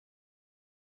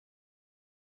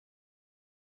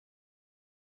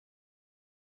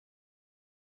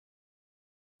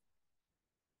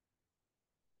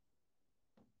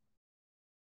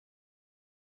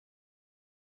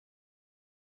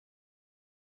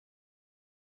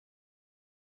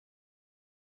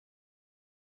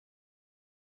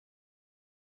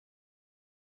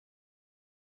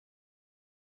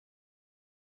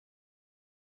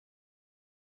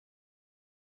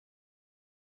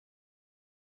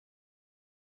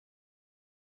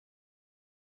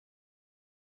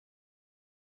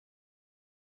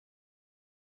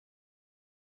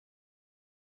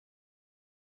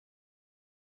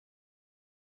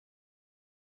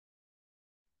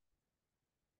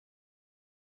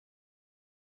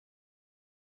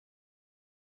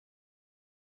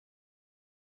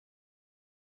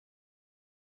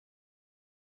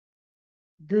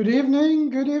Good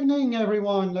evening,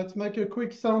 everyone. Let's make a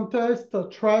quick sound test.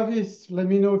 Travis, let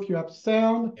me know if you have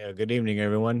sound. Yeah, good evening,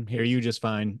 everyone. Hear you just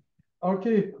fine.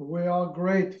 Okay, we are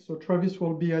great. So Travis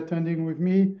will be attending with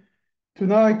me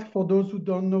tonight. For those who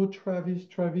don't know Travis,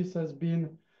 Travis has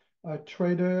been a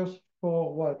trader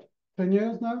for what, 10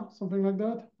 years now? Something like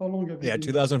that? How long have you Yeah, been?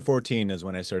 2014 is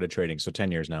when I started trading, so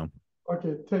 10 years now.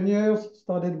 Okay, 10 years,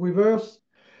 started with us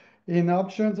in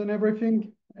options and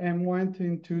everything, and went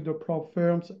into the prop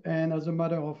firms. And as a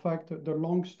matter of fact, the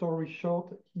long story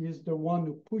short, he is the one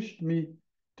who pushed me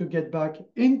to get back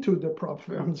into the prop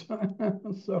firms.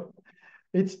 So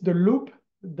it's the loop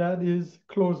that is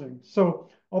closing. So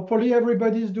hopefully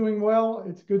everybody is doing well.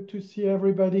 It's good to see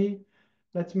everybody.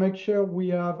 Let's make sure we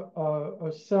have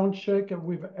a sound check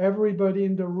with everybody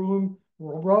in the room.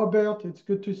 Robert, it's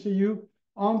good to see you.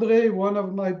 Andre, one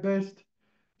of my best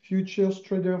futures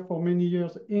trader for many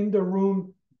years in the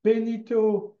room.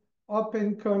 Benito, up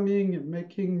and coming,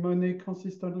 making money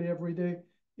consistently every day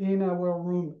in our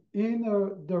room, in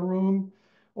the room.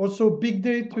 Also, big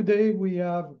day today. We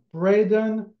have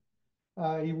Braden.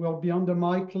 He will be on the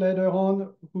mic later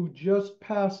on, who just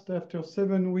passed after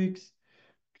 7 weeks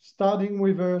starting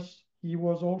with us. He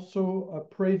was also a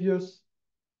previous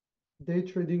day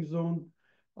trading zone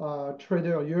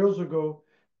trader years ago,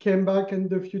 came back in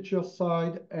the future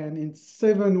side, and in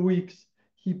 7 weeks,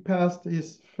 he passed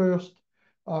his first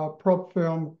prop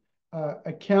firm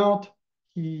account.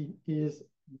 He is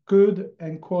good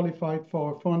and qualified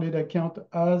for a funded account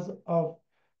as of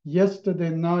yesterday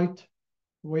night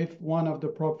with one of the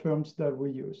prop firms that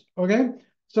we use. Okay,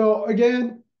 so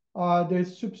again,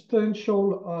 there's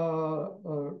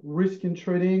substantial risk in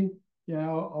trading. You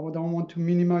know, I don't want to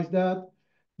minimize that.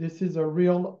 This is a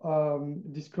real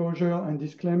disclosure and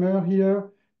disclaimer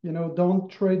here. You know, don't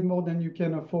trade more than you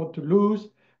can afford to lose.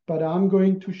 But I'm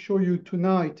going to show you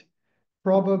tonight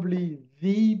probably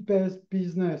the best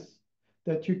business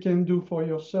that you can do for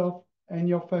yourself and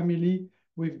your family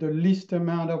with the least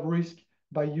amount of risk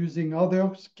by using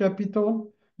others'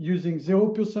 capital, using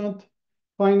 0%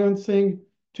 financing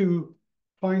to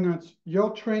finance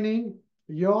your training,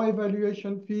 your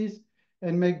evaluation fees,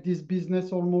 and make this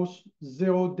business almost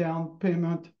zero down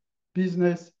payment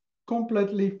business,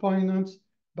 completely financed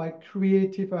by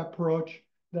creative approach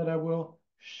that I will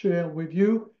share with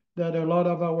you that a lot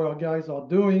of our guys are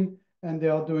doing, and they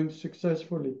are doing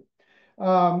successfully.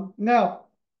 Now,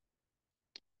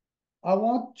 I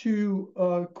want to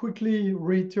quickly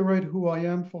reiterate who I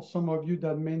am for some of you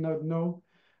that may not know,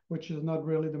 which is not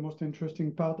really the most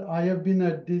interesting part. I have been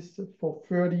at this for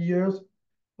 30 years.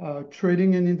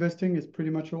 Trading and investing is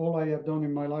pretty much all I have done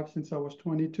in my life since I was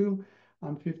 22.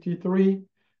 I'm 53.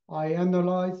 I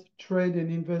analyze, trade, and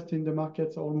invest in the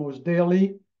markets almost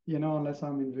daily, you know, unless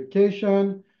I'm in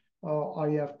vacation or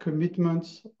I have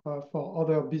commitments for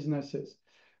other businesses.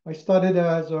 I started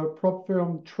as a prop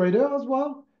firm trader as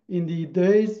well in the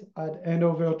days at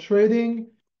Hanover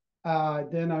Trading.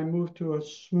 Then I moved to a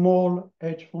small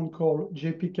hedge fund called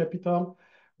JP Capital,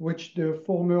 which the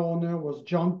former owner was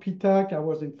John Pitak. I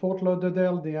was in Fort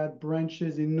Lauderdale. They had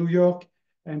branches in New York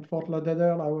and Fort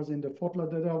Lauderdale. I was in the Fort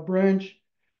Lauderdale branch.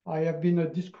 I have been a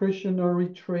discretionary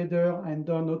trader and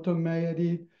done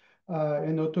automated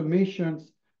and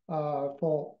automations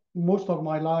for most of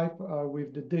my life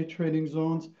with the day trading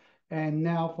zones. And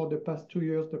now for the past 2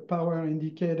 years, the power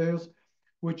indicators,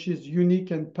 which is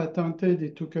unique and patented.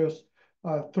 It took us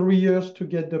 3 years to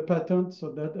get the patent.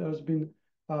 So that has been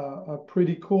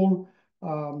pretty cool.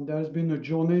 There has been a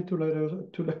journey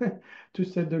to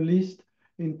say the least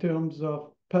in terms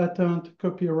of patent,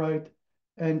 copyright,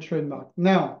 and trademark.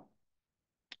 Now,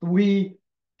 we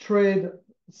trade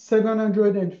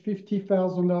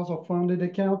 $750,000 of funded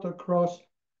account across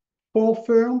four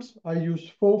firms. I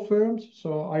use four firms,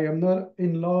 so I am not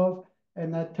in love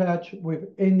and attached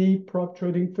with any prop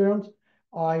trading firms.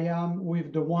 I am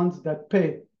with the ones that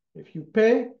pay. If you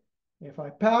pay, if I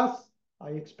pass,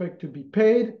 I expect to be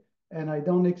paid, and I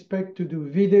don't expect to do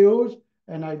videos,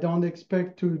 and I don't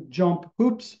expect to jump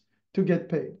hoops to get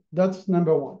paid. That's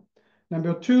number one.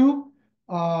 Number two,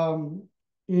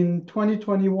 in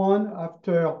 2021,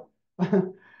 after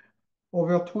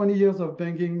over 20 years of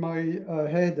banging my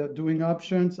head at doing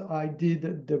options, I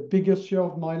did the biggest year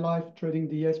of my life trading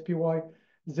the SPY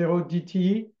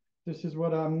 0DTE. This is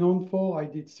what I'm known for. I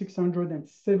did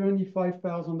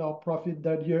 $675,000 profit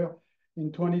that year in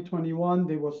 2021.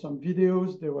 There was some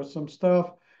videos, there was some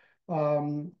stuff.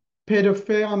 Paid a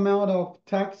fair amount of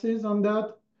taxes on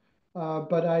that,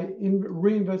 but I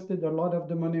reinvested a lot of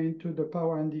the money into the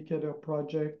power indicator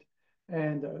project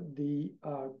and the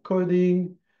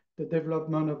coding, the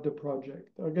development of the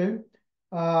project, okay?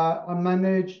 I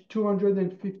manage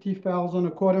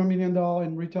 250,000, $250,000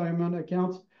 in retirement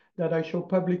accounts that I show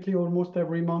publicly almost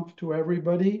every month to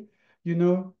everybody,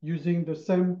 using the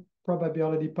same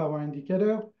probability power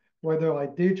indicator, whether I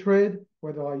day trade,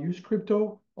 whether I use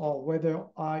crypto, or whether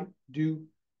I do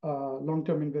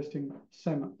long-term investing,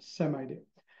 same idea.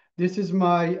 This is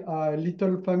my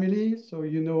little family, so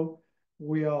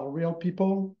we are real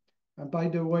people. And by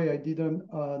the way, I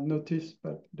didn't notice,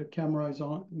 but the camera is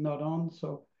not on,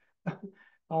 so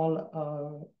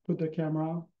I'll put the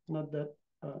camera. Not that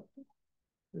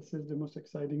this is the most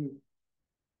exciting,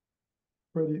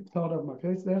 pretty part of my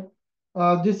face there.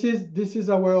 This is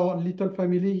our little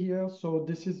family here. So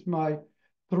this is my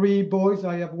 3 boys.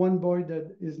 I have 1 boy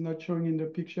that is not showing in the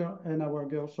picture, and our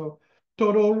girl. So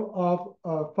total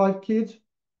of 5 kids,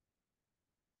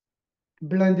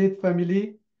 blended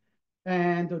family.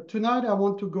 And tonight I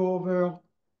want to go over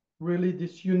really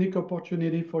this unique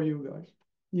opportunity for you guys.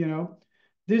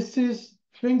 This is,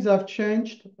 things have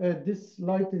changed. This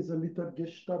light is a little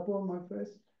Gestapo on my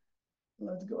face.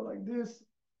 Let's go like this.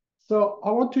 So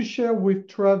I want to share with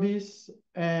Travis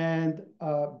and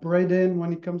Braden,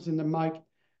 when it comes in the mic,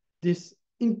 this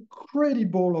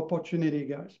incredible opportunity,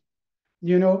 guys.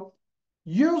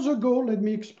 Years ago, let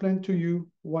me explain to you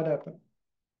what happened.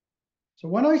 So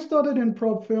when I started in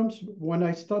prop firms, when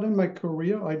I started my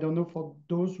career, I don't know, for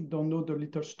those who don't know the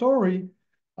little story,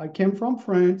 I came from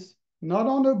France, not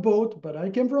on a boat, but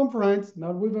I came from France,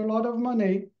 not with a lot of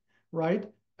money,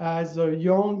 right? As a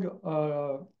young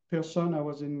person, I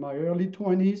was in my early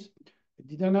 20s. I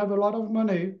didn't have a lot of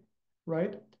money,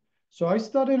 right? So I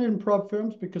started in prop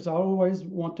firms because I always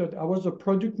wanted, I was a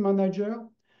product manager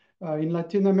in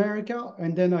Latin America,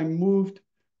 and then I moved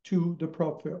to the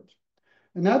prop firms.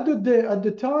 And at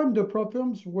the time, the prop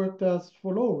firms worked as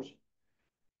follows.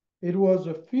 It was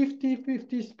a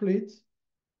 50-50 split.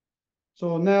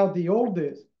 So now the old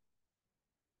days.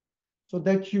 So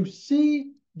that you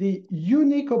see the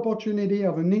unique opportunity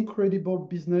of an incredible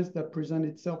business that presents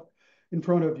itself in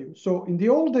front of you. So in the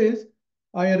old days,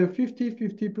 I had a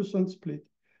 50-50% split.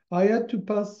 I had to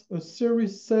pass a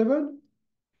Series 7,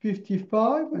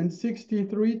 55, and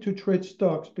 63 to trade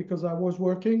stocks because I was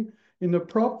working in the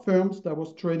prop firms that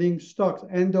was trading stocks.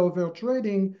 And over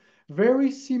trading,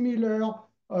 very similar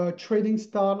trading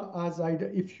style as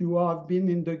if you have been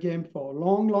in the game for a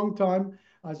long, long time,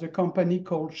 as a company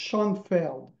called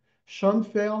Schoenfeld.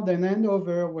 Schoenfeld and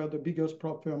Hanover were the biggest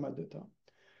prop firm at the time.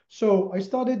 So I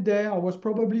started there. I was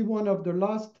probably one of the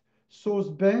last source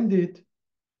bandit,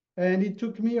 and it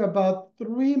took me about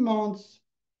 3 months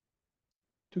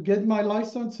to get my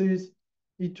licenses.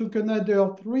 It took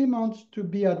another 3 months to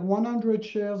be at 100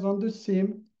 shares on the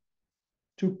SIM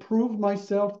to prove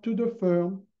myself to the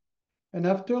firm. And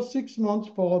after 6 months,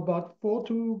 for about 4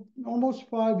 to almost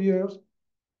 5 years,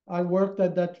 I worked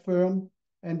at that firm.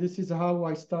 And this is how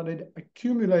I started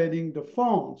accumulating the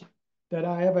funds that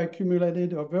I have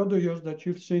accumulated over the years that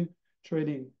you've seen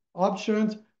trading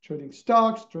options, trading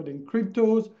stocks, trading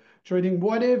cryptos, trading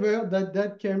whatever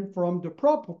that came from the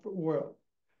prop world.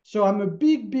 So I'm a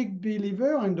big, big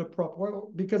believer in the prop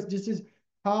world because this is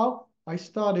how I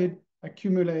started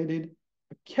accumulating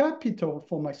a capital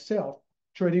for myself,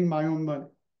 trading my own money,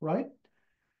 right?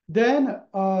 Then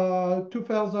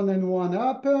 2001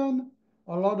 happened.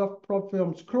 A lot of prop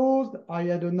firms closed. I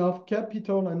had enough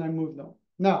capital and I moved on.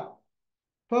 Now,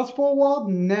 fast forward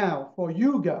now for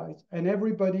you guys and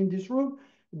everybody in this room,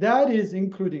 that is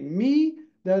including me,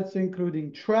 that's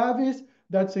including Travis,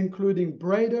 that's including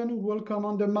Braden, who will come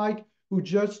on the mic, who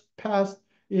just passed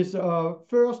his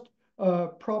first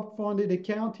prop funded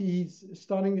account. He's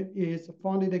starting his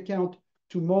funded account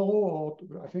tomorrow, or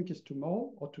I think it's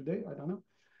tomorrow or today, I don't know.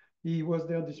 He was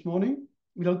there this morning.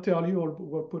 We'll tell you, or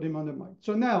we'll put him on the mic.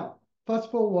 So now, fast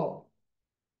forward.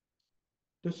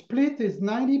 The split is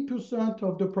 90%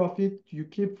 of the profit you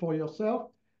keep for yourself,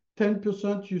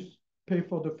 10% you pay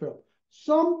for the firm.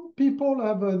 Some people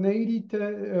have an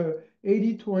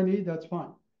 80-20, that's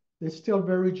fine. They're still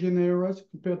very generous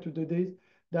compared to the days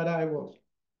that I was.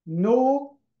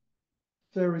 No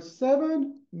Series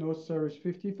 7, no Series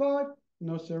 55,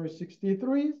 no Series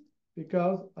 63,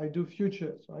 because I do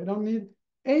futures. So I don't need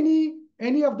any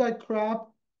of that crap.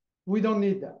 We don't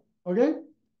need that, okay?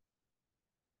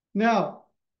 Now,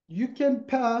 you can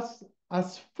pass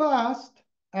as fast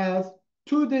as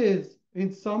 2 days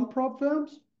in some prop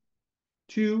firms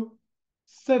to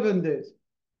 7 days,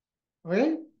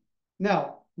 okay?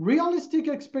 Now, realistic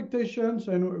expectations,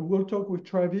 and we'll talk with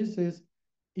Travis, is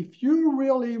if you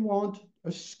really want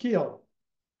a skill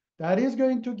that is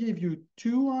going to give you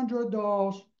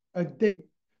 $200 a day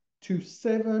to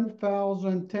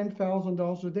 $7,000,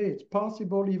 $10,000 a day. It's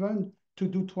possible even to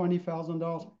do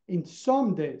 $20,000 in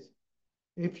some days.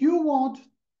 If you want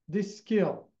this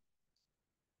skill,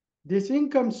 this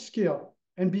income skill,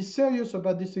 and be serious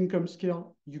about this income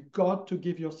skill, you got to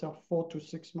give yourself 4 to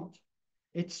 6 months.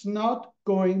 It's not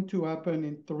going to happen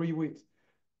in 3 weeks.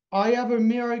 I have a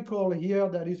miracle here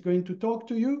that is going to talk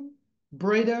to you.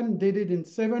 Braden did it in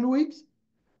 7 weeks.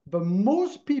 But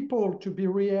most people, to be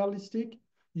realistic,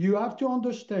 you have to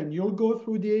understand, you'll go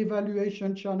through the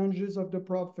evaluation challenges of the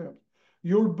prop firms.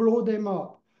 You'll blow them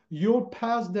up. You'll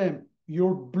pass them.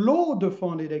 You'll blow the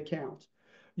funded accounts.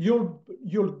 You'll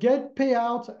get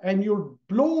payouts and you'll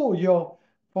blow your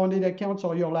funded accounts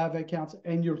or your live accounts,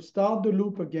 and you'll start the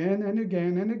loop again and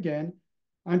again and again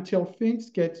until things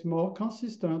get more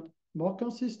consistent,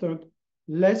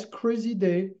 less crazy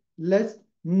day,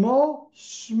 more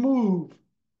smooth,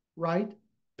 right,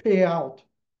 payout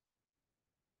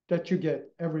that you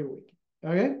get every week,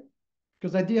 okay?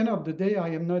 Because at the end of the day, I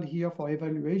am not here for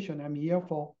evaluation. I'm here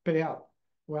for payout.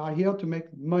 We are here to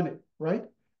make money, right?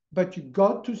 But you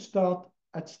got to start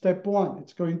at step one.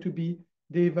 It's going to be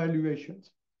the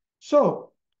evaluations.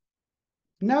 So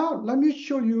now let me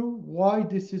show you why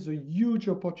this is a huge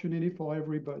opportunity for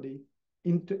everybody.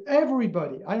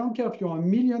 Everybody. I don't care if you're a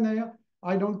millionaire.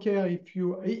 I don't care if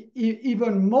you,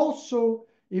 even more so,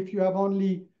 if you have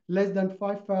only less than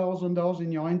 $5,000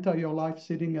 in your entire life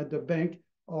sitting at the bank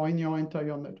or in your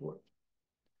entire net worth.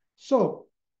 So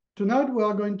tonight we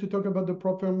are going to talk about the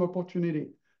prop firm opportunity,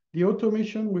 the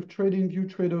automation with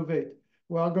TradingView Tradeovate.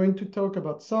 We are going to talk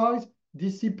about size,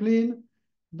 discipline,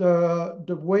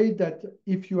 the way that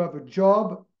if you have a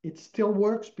job, it still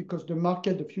works because the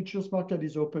market, the futures market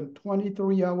is open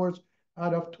 23 hours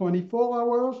out of 24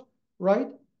 hours, right?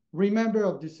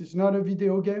 Remember, this is not a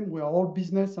video game. We are all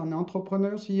business and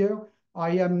entrepreneurs here.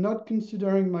 I am not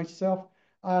considering myself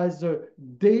as a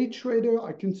day trader.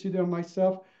 I consider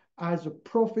myself as a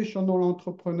professional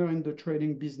entrepreneur in the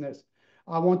trading business.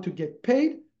 I want to get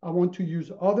paid. I want to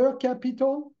use other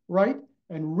capital, right?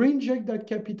 And reinject that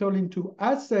capital into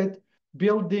asset,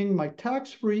 building my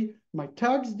tax-free, my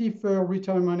tax-deferred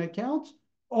retirement accounts,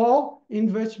 or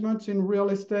investments in real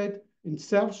estate, in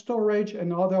self-storage,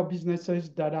 and other businesses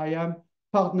that I am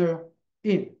partner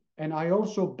in. And I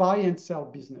also buy and sell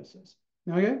businesses,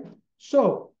 okay?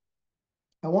 So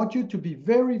I want you to be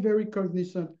very, very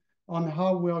cognizant on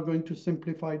how we are going to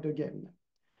simplify the game.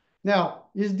 Now,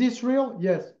 is this real?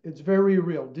 Yes, it's very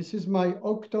real. This is my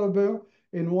October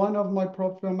in one of my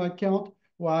prop firm account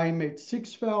where I made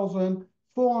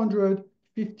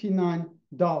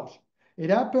 $6,459. It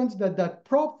happens that that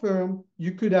prop firm,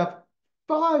 you could have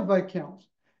 5 accounts.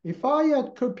 If I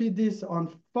had copied this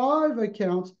on 5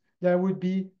 accounts, that would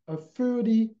be a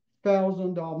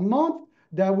 $30,000 month.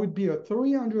 That would be a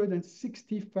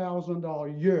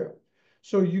 $360,000 year.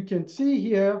 So you can see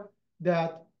here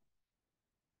that,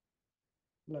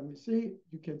 let me see,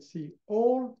 you can see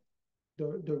all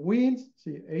the wins.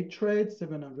 See, 8 trades,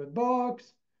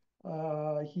 $700.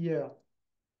 Here,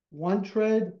 1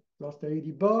 trade, lost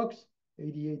 $80,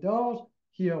 $88.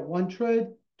 Here, 1 trade,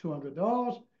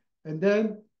 $200. And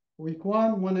then week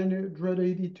 1,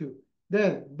 182.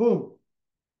 Then, boom,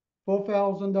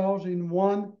 $4,000 in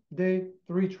 1 day,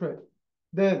 3 trades.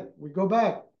 Then we go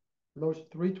back, lost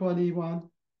 321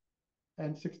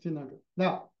 and 1,600.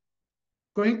 Now,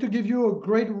 going to give you a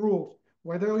great rules.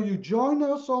 Whether you join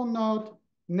us or not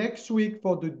next week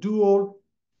for the dual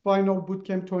final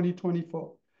bootcamp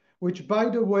 2024, which, by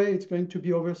the way, it's going to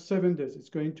be over 7 days. It's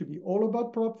going to be all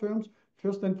about prop firms,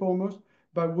 first and foremost,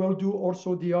 but we'll do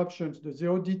also the options, the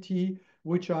 0DT,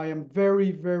 which I am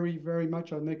very, very, very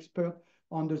much an expert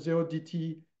on the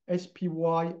 0DT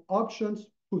SPY options,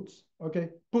 puts, okay?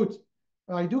 Puts.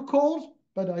 I do calls,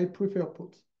 but I prefer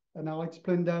puts, and I'll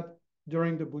explain that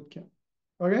during the bootcamp.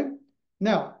 Okay?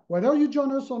 Now, whether you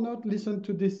join us or not, listen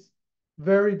to this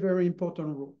very, very important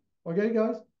rule. Okay,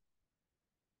 guys?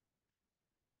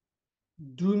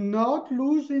 Do not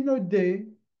lose in a day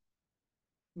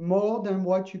more than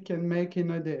what you can make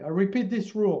in a day. I repeat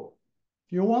this rule.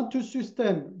 If you want to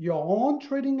sustain your own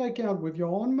trading account with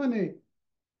your own money,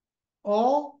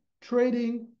 or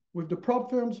trading with the prop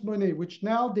firm's money, which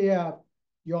now they have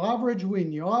your average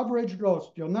win, your average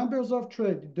loss, your numbers of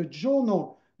trade, the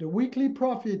journal, the weekly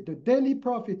profit, the daily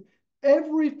profit,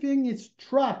 everything is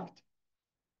tracked.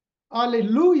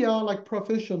 Hallelujah, like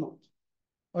professionals.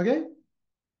 Okay?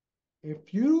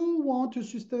 If you want to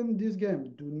sustain this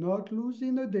game, do not lose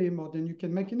in a day more than you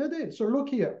can make in a day. So look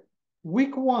here,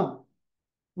 week 1.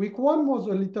 Week 1 was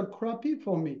a little crappy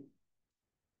for me.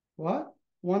 What?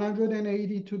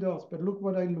 $182, but look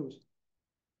what I lose.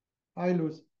 I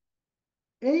lose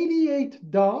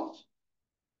 $88,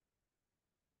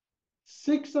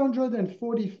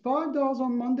 $645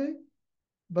 on Monday.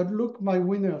 But look, my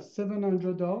winner,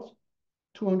 $700,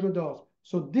 $200.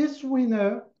 So this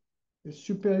winner is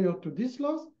superior to this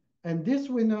loss, and this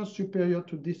winner is superior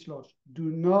to this loss. Do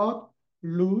not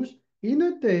lose in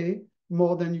a day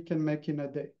more than you can make in a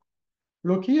day.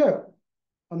 Look here,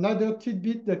 another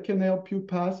tidbit that can help you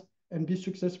pass and be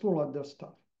successful at this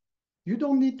stuff. You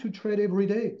don't need to trade every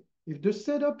day. If the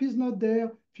setup is not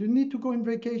there, if you need to go on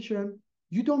vacation,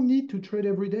 you don't need to trade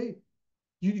every day.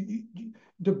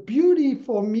 The beauty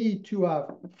for me to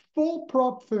have 4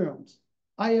 prop firms,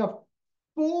 I have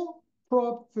 4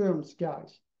 prop firms,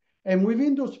 guys. And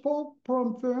within those 4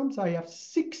 prop firms, I have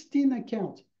 16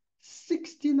 accounts.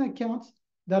 16 accounts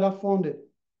that are funded.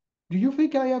 Do you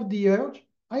think I have the urge?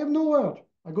 I have no urge.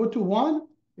 I go to one,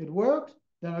 it works.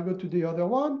 Then I go to the other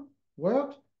one,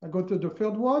 works. I go to the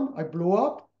third one, I blow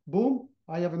up, boom,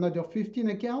 I have another 15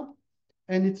 accounts.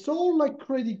 And it's all like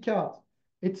credit cards.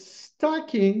 It's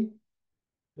stacking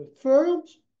the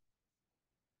firms,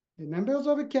 the numbers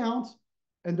of accounts,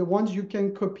 and the ones you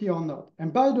can copy or not.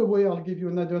 And by the way, I'll give you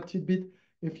another tidbit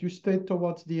if you stay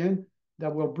towards the end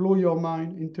that will blow your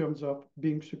mind in terms of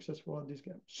being successful at this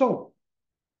game. So,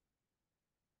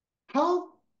 how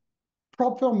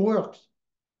prop firm works?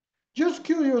 Just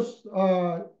curious,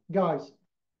 guys.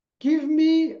 Give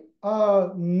me a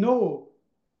no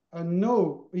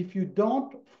if you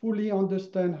don't fully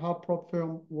understand how prop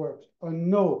firm works. A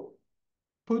no.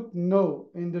 Put no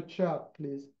in the chat,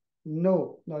 please.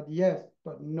 No, not yes,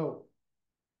 but no.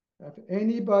 If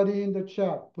anybody in the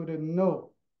chat, put a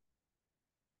no.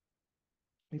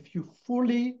 If you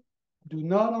fully do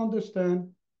not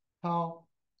understand how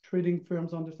trading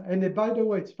firms understand. And by the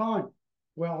way, it's fine.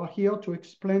 We are here to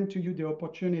explain to you the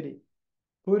opportunity.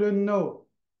 Put a no.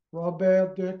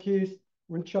 Robert, Dirkis,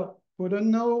 Richard, put a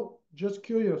no. Just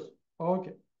curious.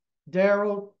 Okay.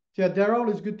 Daryl. Yeah, Daryl,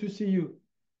 it's good to see you.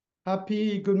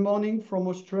 Happy good morning from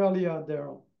Australia,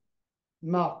 Daryl.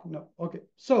 Mark, no. Okay.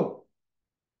 So,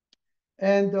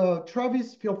 and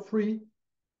Travis, feel free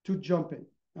to jump in.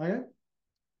 Okay.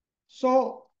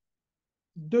 So,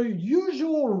 the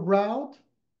usual route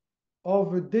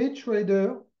of a day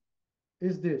trader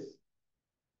is this.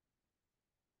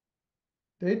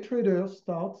 Day trader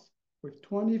starts with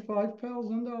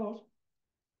 $25,000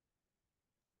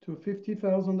 to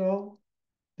 $50,000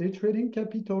 day trading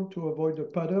capital to avoid the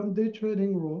pattern day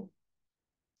trading rule,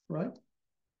 right?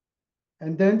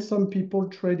 And then some people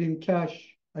trade in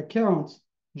cash accounts,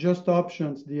 just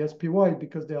options, the SPY,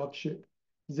 because they are cheap,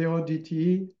 0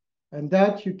 DTE, and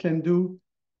that you can do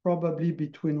probably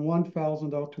between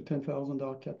 $1,000 to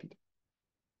 $10,000 capital.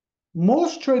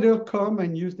 Most traders come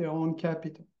and use their own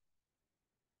capital.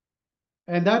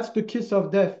 And that's the kiss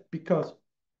of death, because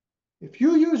if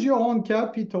you use your own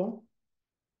capital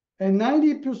and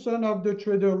 90% of the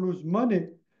traders lose money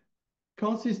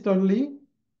consistently,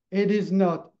 it is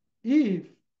not if,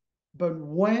 but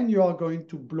when you are going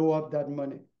to blow up that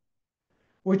money.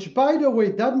 Which, by the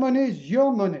way, that money is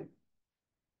your money.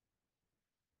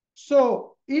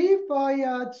 So if I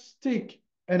had stick,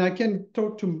 and I can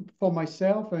talk for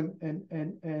myself,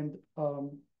 and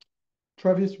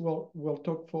Travis will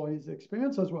talk for his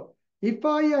experience as well. If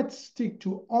I had stick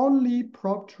to only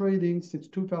prop trading since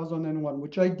 2001,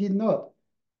 which I did not,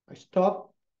 I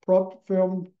stopped prop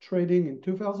firm trading in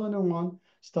 2001,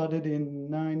 started in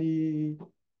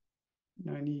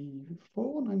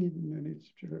 94, 90,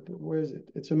 where is it?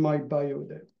 It's in my bio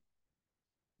there,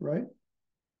 right?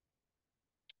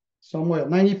 Somewhere,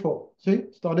 94, see?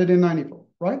 Started in 94,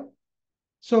 right?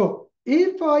 So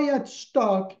if I had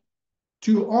stuck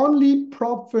to only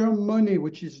prop firm money,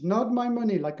 which is not my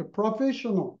money, like a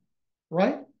professional,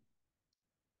 right?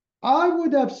 I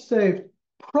would have saved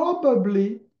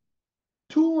probably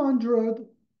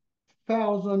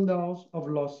 $200,000 of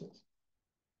losses.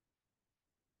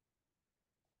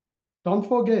 Don't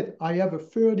forget, I have a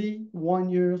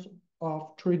 31 years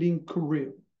of trading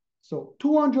career. So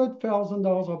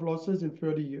 $200,000 of losses in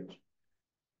 30 years,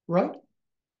 right?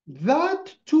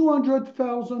 That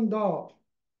 $200,000,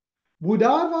 would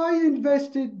have I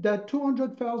invested that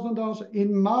 $200,000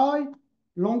 in my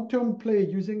long-term play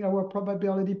using our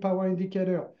probability power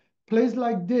indicator, plays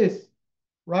like this,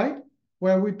 right?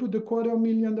 Where we put the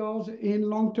 $250,000 in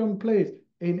long-term plays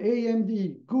in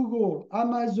AMD, Google,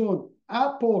 Amazon,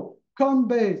 Apple,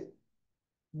 Coinbase,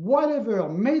 whatever,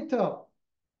 Meta,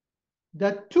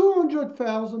 that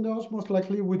 $200,000 most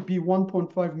likely would be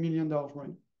 $1.5 million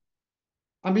range.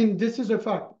 I mean, this is a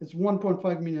fact. It's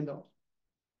 $1.5 million.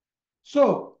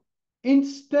 So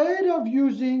instead of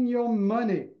using your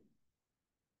money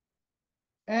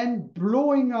and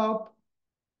blowing up,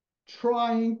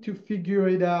 trying to figure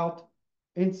it out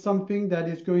in something that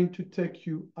is going to take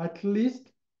you at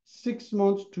least 6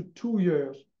 months to 2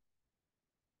 years,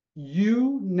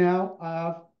 you now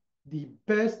have the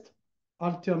best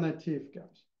alternative,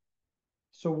 guys.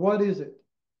 So what is it?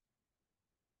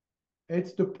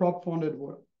 It's the prop funded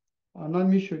world. And let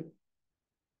me show you.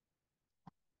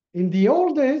 In the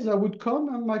old days, I would come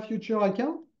on my future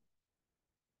account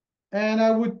and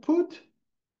I would put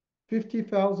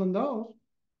 $50,000.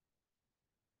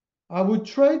 I would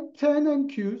trade 10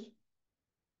 NQs.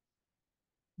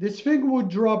 This thing would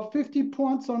drop 50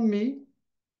 points on me.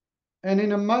 And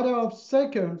in a matter of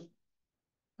seconds,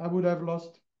 I would have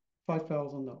lost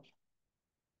 $5,000.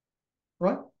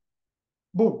 Right?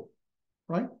 Boom.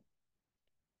 Right?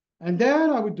 And then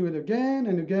I would do it again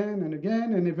and again and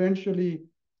again. And eventually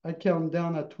I calm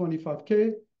down at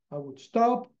 25K. I would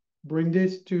stop, bring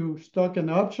this to stock and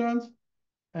options,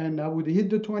 and I would hit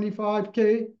the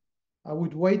 25K. I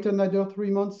would wait another 3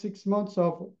 months, 6 months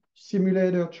of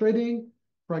simulator trading,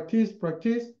 practice,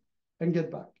 and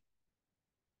get back.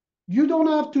 You don't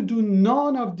have to do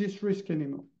none of this risk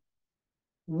anymore.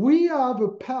 We have a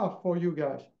path for you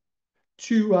guys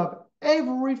to have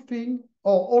everything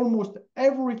or almost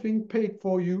everything paid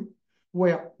for you,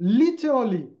 where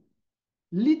literally,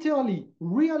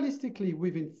 realistically,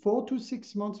 within 4 to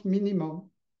 6 months minimum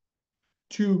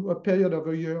to a period of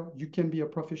a year, you can be a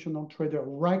professional trader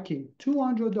racking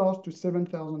 $200 to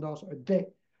 $7,000 a day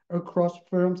across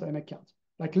firms and accounts,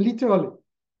 like literally.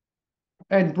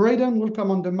 And Braden will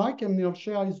come on the mic and he'll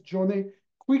share his journey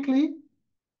quickly.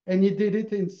 And he did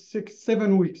it in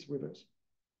 7 weeks with us.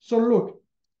 So look,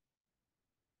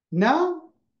 now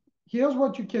here's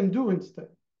what you can do instead.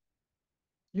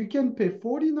 You can pay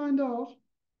 $49,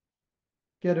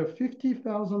 get a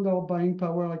 $50,000 buying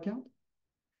power account.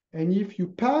 And if you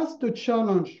pass the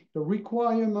challenge, the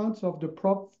requirements of the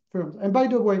prop firms, and by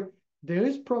the way, there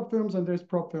is prop firms and there's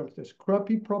prop firms. There's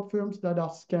crappy prop firms that are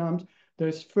scams.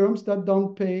 There's firms that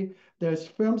don't pay. There's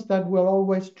firms that will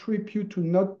always trip you to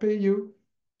not pay you.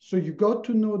 So you got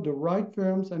to know the right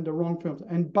firms and the wrong firms.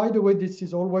 And by the way, this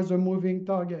is always a moving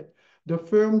target. The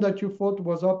firm that you thought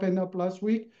was open up last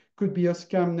week could be a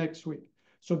scam next week.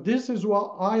 So this is why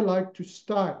I like to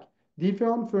stack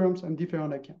different firms and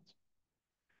different accounts.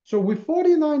 So with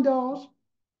 $49,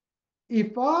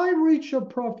 if I reach a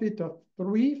profit of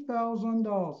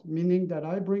 $3,000, meaning that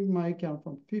I bring my account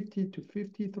from $50,000 to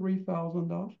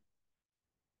 $53,000,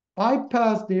 I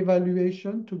pass the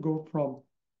evaluation to go from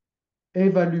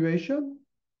evaluation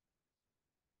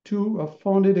to a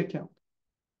funded account.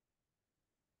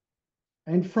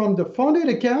 And from the funded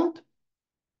account,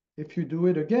 if you do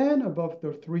it again above the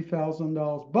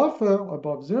 $3,000 buffer,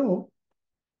 above zero,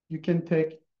 you can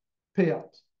take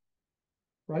payouts,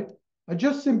 right? I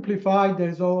just simplified.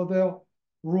 There's other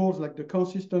rules like the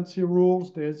consistency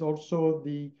rules. There's also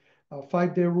the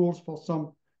 5-day rules for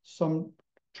some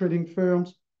trading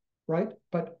firms, right?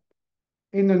 But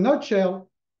in a nutshell,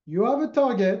 you have a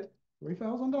target,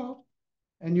 $3,000,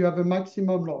 and you have a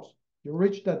maximum loss. You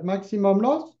reach that maximum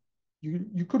loss,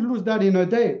 you could lose that in a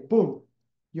day. Boom,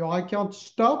 your account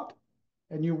stopped,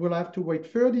 and you will have to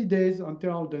wait 30 days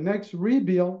until the next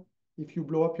rebuild if you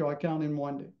blow up your account in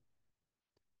 1 day.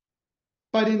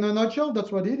 But in a nutshell,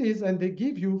 that's what it is. And they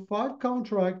give you 5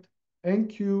 contract,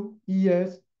 NQ,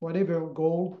 ES, whatever,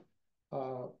 gold,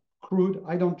 crude.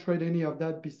 I don't trade any of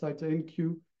that besides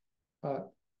NQ.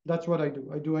 That's what I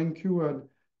do. I do NQ and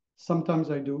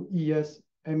sometimes I do ES,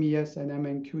 MES, and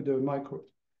MNQ, the micros.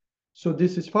 So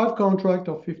this is 5 contract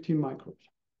of 15 micros.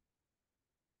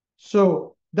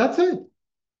 So that's it.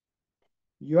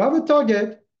 You have a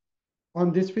target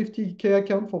on this 50K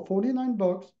account for 49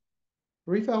 bucks,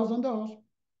 $3,000,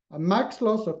 a max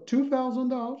loss of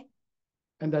 $2,000,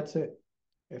 and that's it.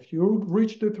 If you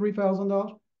reach the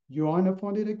 $3,000, you're on a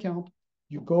funded account,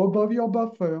 you go above your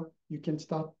buffer, you can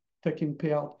start taking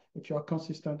payout if you're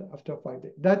consistent after 5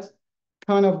 days. That's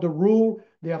kind of the rule.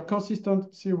 They have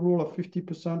consistency rule of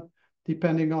 50%,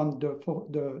 depending on the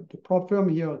prop firm.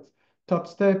 Here it's top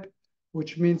step,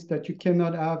 which means that you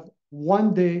cannot have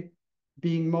 1 day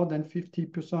being more than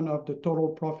 50% of the total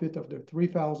profit of the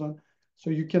 3,000. So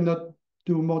you cannot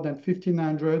do more than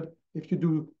 1,500. If you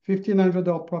do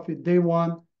 $1,500 profit day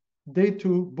 1, day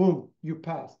 2, boom, you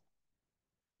pass.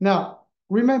 Now,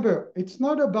 remember, it's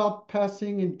not about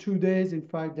passing in 2 days, in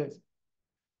 5 days.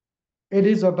 It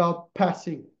is about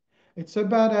passing. It's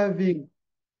about having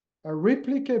a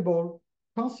replicable,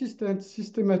 consistent,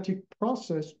 systematic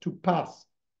process to pass.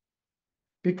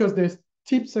 Because there's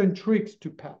tips and tricks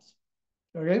to pass.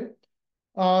 Okay?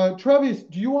 Travis,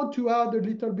 do you want to add a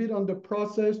little bit on the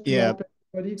process to help?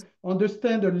 everybody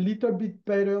understand a little bit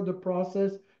better the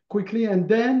process quickly, and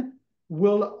then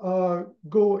we'll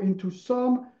go into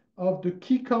some of the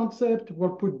key concept.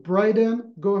 We'll put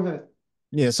Brayden. Go ahead.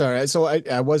 Yeah, sorry. So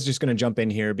I was just going to jump in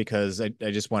here because I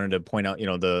just wanted to point out,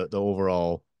 the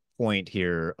overall point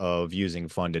here of using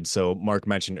funded. So Mark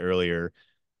mentioned earlier,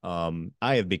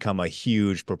 I have become a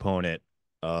huge proponent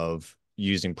of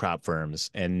using prop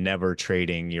firms and never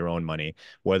trading your own money,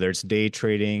 whether it's day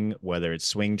trading, whether it's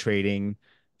swing trading,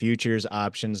 futures,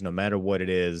 options, no matter what it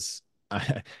is.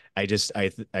 I,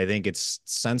 I think it's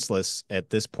senseless at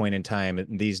this point in time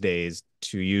these days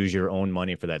to use your own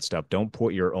money for that stuff. Don't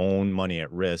put your own money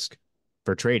at risk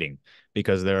for trading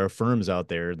because there are firms out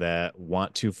there that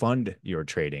want to fund your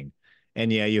trading.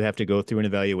 And yeah, you have to go through an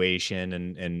evaluation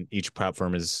and each prop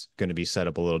firm is going to be set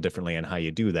up a little differently on how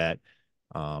you do that.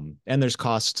 And there's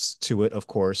costs to it, of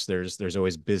course. There's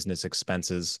always business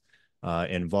expenses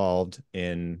involved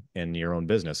in your own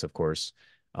business, of course.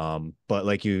 But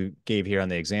like you gave here on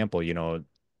the example,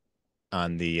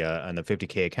 on the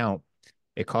 50K account,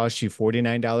 it costs you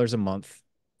 $49 a month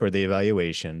for the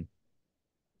evaluation.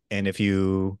 And if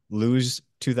you lose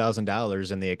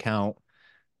 $2,000 in the account,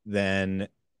 then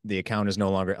the account is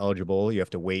no longer eligible. You have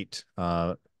to wait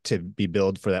to be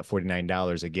billed for that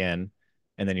 $49 again,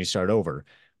 and then you start over.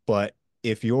 But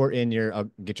if you're in your,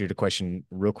 I'll get you to question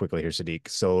real quickly here, Sadiq.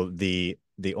 So the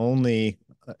only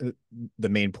the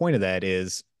main point of that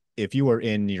is if you are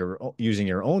in your using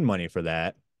your own money for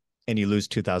that and you lose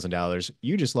 $2,000,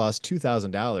 you just lost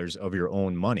 $2,000 of your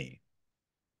own money.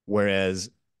 Whereas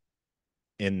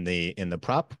in the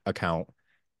prop account,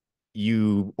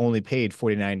 you only paid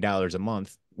 $49 a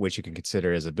month, which you can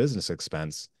consider as a business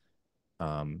expense.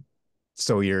 Um,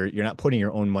 so you're not putting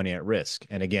your own money at risk.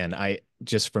 And again, I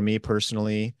just for me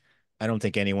personally, I don't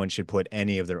think anyone should put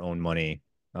any of their own money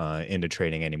into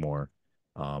trading anymore.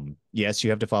 Yes, you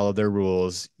have to follow their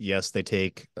rules. Yes, they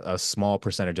take a small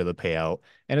percentage of the payout,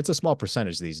 and it's a small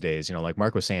percentage these days. Like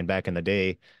Mark was saying back in the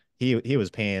day, he was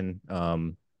paying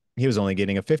he was only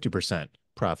getting a 50%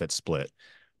 profit split.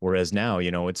 Whereas now,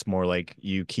 it's more like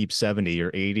you keep 70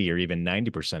 or 80 or even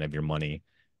 90% of your money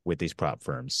with these prop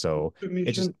firms. So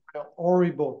it just Commissions are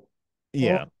horrible. Or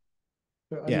yeah,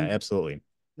 I yeah, mean, absolutely.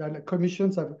 the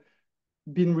commissions have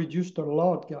been reduced a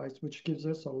lot, guys, which gives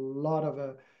us a lot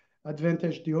of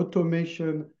advantage. The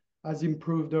automation has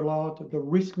improved a lot. The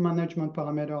risk management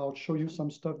parameter, I'll show you some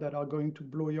stuff that are going to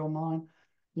blow your mind.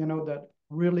 That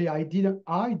really I didn't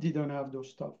have those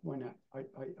stuff when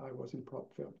I was in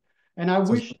prop firm. And I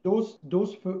So wish those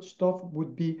stuff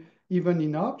would be even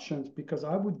in options because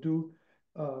I would do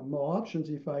more options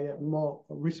if I had more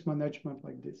risk management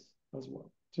like this as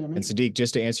well. See what I and mean? Sadiq,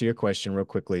 just to answer your question real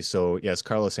quickly. So yes,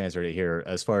 Carlos answered it here.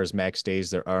 As far as max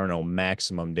days, there are no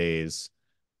maximum days,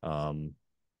 um,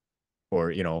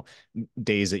 or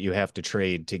days that you have to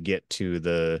trade to get to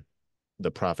the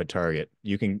profit target.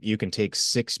 You can take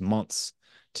 6 months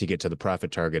to get to the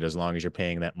profit target as long as you're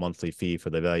paying that monthly fee for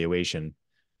the valuation.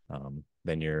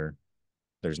 Then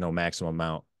there's no maximum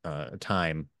amount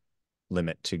time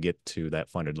limit to get to that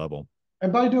funded level.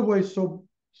 And by the way, so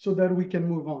that we can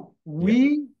move on, Yeah.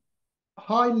 we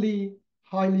highly,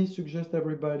 highly suggest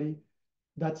everybody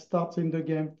that starts in the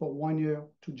game for 1 year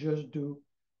to just do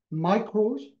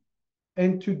micros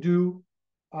and to do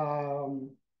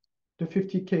the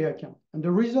 50K account. And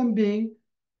the reason being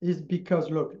is because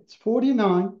look, it's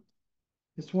 49.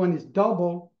 This one is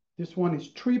double. This one is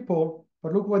triple.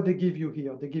 But look what they give you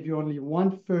here. They give you only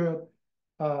 1/3,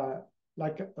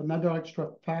 like another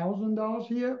extra $1,000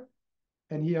 here,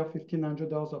 and here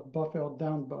 $1,500 of buffer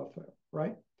down buffer,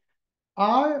 right?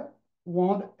 I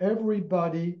want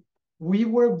everybody, we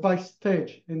work by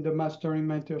stage in the mastering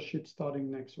mentorship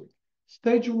starting next week.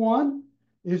 Stage one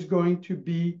is going to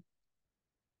be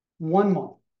 1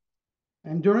 month.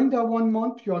 And during that 1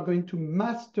 month, you are going to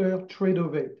master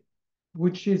Trade-O-Vate,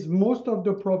 which is most of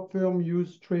the prop firm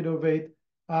use Trade-O-Vate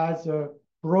as a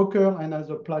broker and as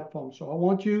a platform. So I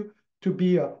want you to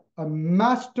be a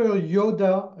master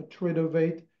Yoda at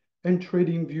Trade-O-Vate and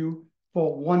TradingView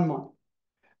for 1 month.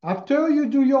 After you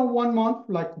do your 1 month,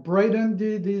 like Braden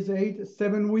did these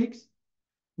 7 weeks,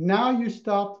 now you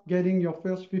start getting your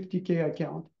first 50K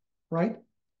account, right?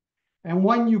 And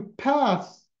when you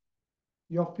pass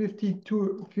your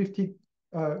 50K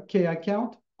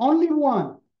account, only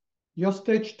one, your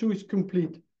stage two is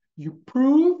complete. You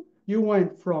prove you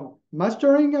went from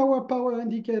mastering our power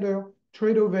indicator,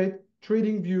 Trade-O-Vate,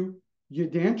 TradingView,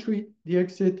 the entry, the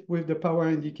exit with the power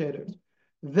indicators.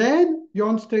 Then you're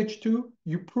on stage two,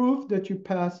 you prove that you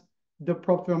pass the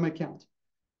prop firm account.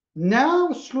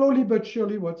 Now, slowly but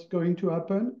surely, what's going to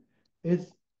happen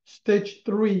is stage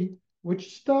three,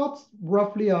 which starts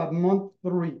roughly at month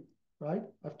 3, right?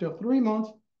 After 3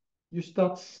 months, you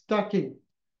start stacking.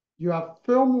 You have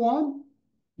firm 1,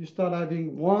 you start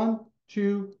having 1,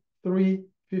 2, 3,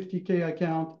 50K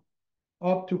account,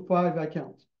 up to 5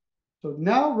 accounts. So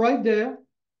now right there,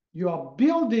 you are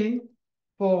building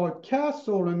for a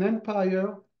castle, an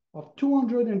empire of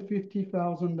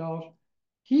 $250,000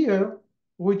 here,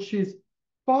 which is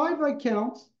 5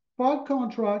 accounts, 5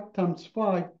 contract times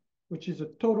 5, which is a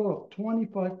total of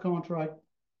 25 contract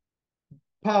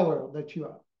power that you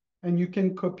have. And you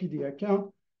can copy the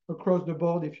account across the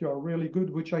board if you are really good,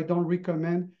 which I don't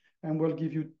recommend, and will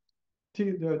give you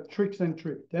the tricks and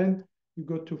tricks. Then you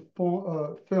go to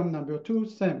firm number 2,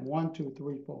 same, 1, 2,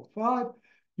 3, 4, 5.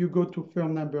 You go to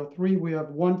firm number 3. We have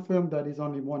one firm that is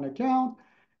only 1 account,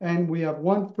 and we have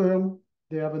one firm,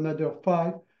 they have another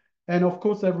 5. And of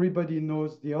course, everybody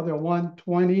knows the other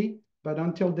 120, but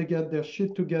until they get their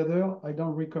shit together, I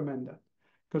don't recommend that,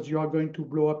 because you are going to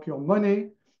blow up your money.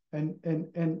 And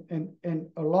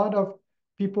a lot of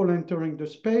people entering the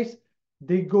space,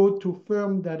 they go to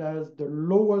firm that has the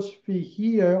lowest fee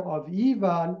here of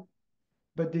eval,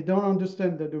 but they don't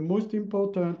understand that the most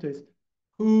important is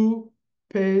who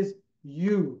pays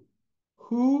you,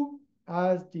 who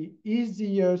has the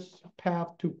easiest path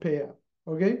to pay up,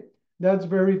 okay? That's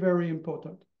very, very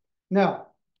important. Now,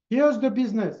 here's the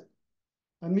business.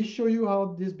 Let me show you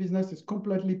how this business is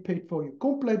completely paid for you,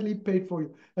 completely paid for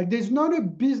you. Like there's not a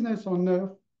business on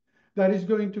earth that is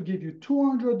going to give you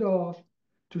 $200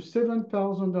 to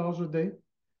 $7,000 a day,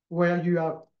 where you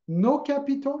have no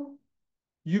capital.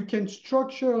 You can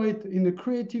structure it in a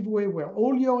creative way where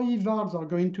all your evals are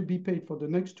going to be paid for the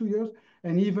next 2 years,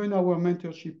 and even our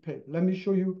mentorship paid. Let me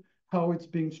show you how it's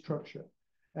being structured.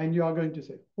 And you are going to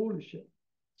say, holy shit.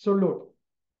 So look,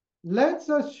 let's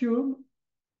assume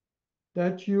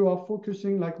that you are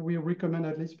focusing, like we recommend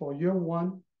at least for year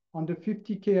 1, on the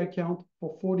 50K account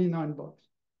for 49 bucks.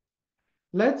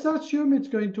 Let's assume it's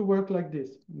going to work like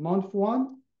this. Month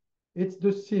 1, it's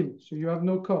the same, so you have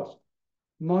no cost.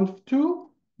 Month 2,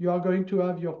 you are going to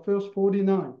have your first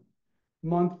 49.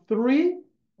 Month 3,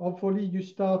 hopefully you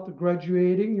start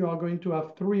graduating, you are going to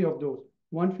have 3 of those,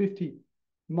 150.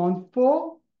 Month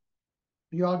 4,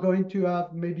 you are going to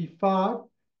have maybe 5,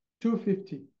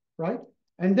 250, right?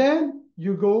 And then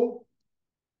you go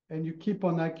and you keep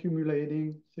on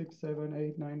accumulating 6, 7,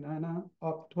 8, 9, 9,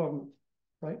 up 12 months,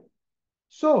 right?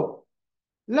 So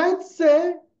let's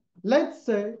say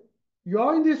you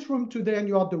are in this room today and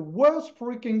you are the worst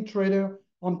freaking trader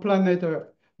on planet Earth,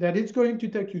 that it's going to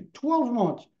take you 12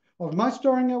 months of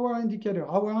mastering our indicator,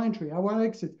 our entry, our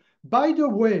exit. By the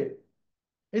way,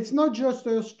 it's not just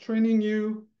us training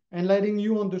you and letting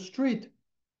you on the street.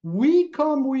 We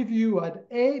come with you at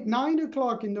 8, 9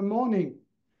 o'clock in the morning,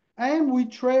 and we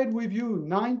trade with you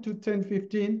 9 to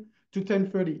 10:15 to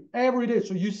 10:30 every day.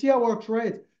 So you see our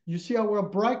trades, you see our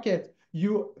bracket.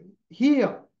 You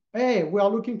here, hey, we are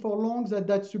looking for longs at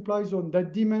that supply zone,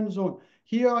 that demand zone.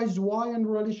 Here is Y and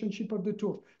relationship of the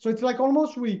tools. So it's like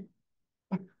almost we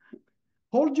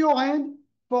hold your hand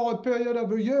for a period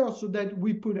of a year so that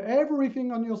we put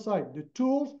everything on your side, the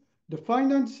tools, the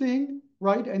financing,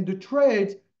 right, and the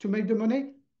trades to make the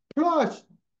money, plus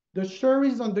the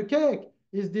cherries on the cake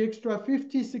is the extra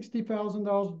 $50,000,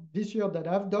 $60,000 this year that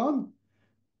I've done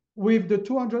with the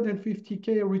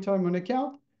 250K retirement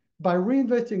account by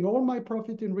reinvesting all my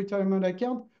profit in retirement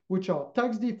account, which are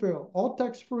tax deferred or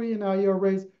tax-free in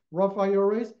IRAs, Roth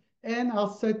IRAs, and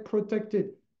asset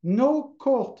protected. No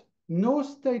court, no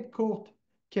state court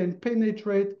can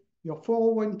penetrate your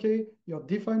 401K, your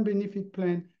defined benefit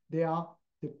plan. They are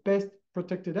the best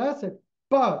protected asset.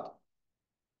 But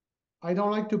I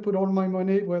don't like to put all my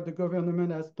money where the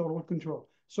government has total control.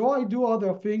 So I do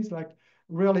other things like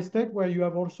real estate, where you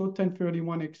have also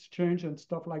 1031 exchange and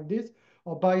stuff like this,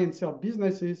 or buy and sell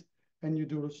businesses, and you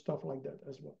do stuff like that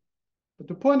as well. But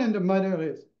the point in the matter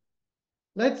is,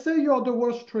 let's say you're the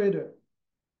worst trader.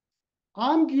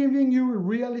 I'm giving you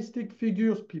realistic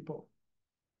figures, people.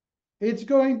 It's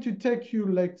going to take you,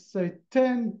 let's say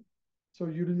 10, so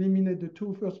you eliminate the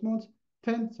 2 first months,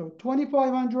 10, so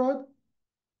 2,500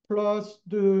 plus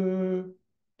the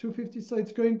 250, so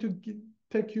it's going to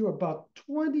take you about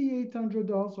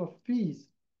 $2,800 of fees.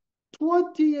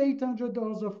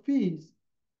 $2,800 of fees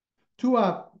to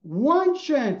have one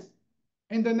chance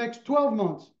in the next 12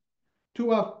 months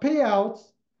to have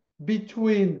payouts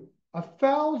between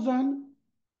 $1,000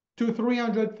 to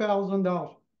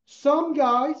 $300,000. Some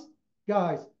guys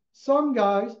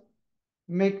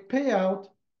make payout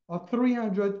of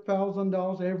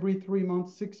 $300,000 every 3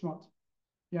 months, 6 months.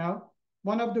 Yeah,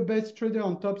 one of the best traders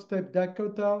on Top Step,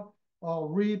 Dakota or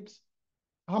Rips,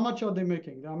 how much are they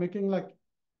making? They're making like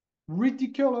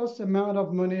ridiculous amount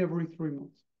of money every 3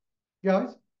 months.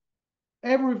 Guys,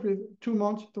 every 2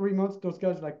 months, 3 months, those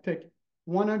guys like take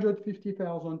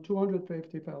 $150,000,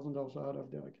 $250,000 out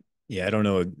of their account. Yeah, I don't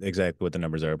know exactly what the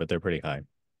numbers are, but they're pretty high.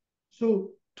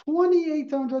 So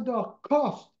 $2,800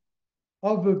 cost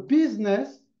of a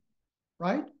business,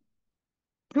 right?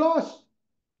 Plus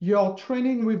your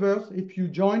training with us if you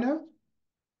join us,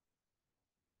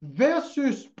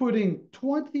 versus putting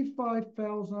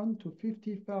 $25,000 to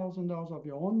 $50,000 of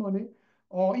your own money,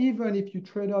 or even if you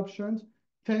trade options,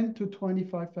 $10,000 to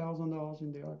 $25,000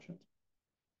 in the options.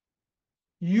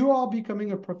 You are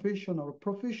becoming a professional. A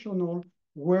professional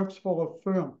works for a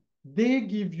firm. They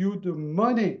give you the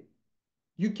money.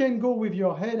 You can go with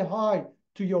your head high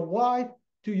to your wife,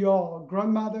 to your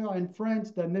grandmother and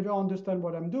friends that never understand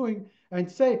what I'm doing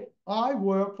and say, I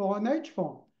work for an hedge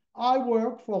fund. I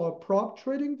work for a prop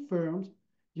trading firm.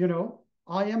 You know,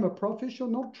 I am a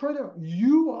professional trader.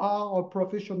 You are a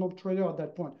professional trader at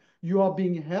that point. You are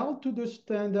being held to the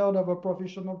standard of a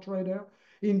professional trader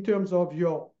in terms of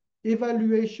your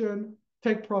evaluation,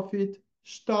 take profit,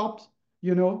 stops,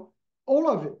 you know, all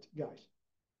of it, guys.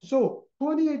 So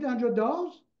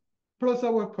 $2,800 plus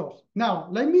our cost. Now,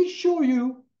 let me show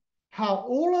you how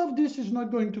all of this is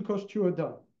not going to cost you a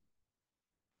dime.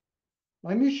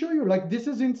 Let me show you, like, this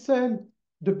is insane,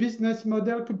 the business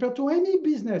model compared to any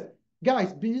business.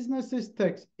 Guys, businesses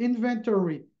takes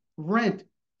inventory, rent,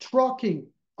 trucking,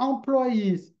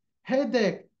 employees,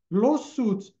 headache,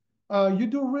 lawsuits, you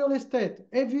do real estate,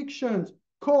 evictions,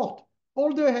 court,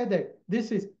 all the headache.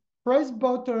 This is press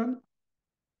button,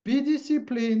 be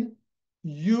disciplined,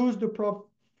 use the prop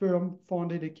firm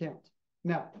funded account.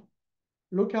 Now,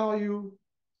 look how you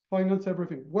finance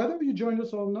everything. Whether you join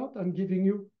us or not, I'm giving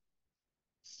you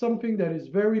something that is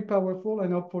very powerful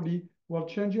and hopefully will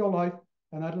change your life,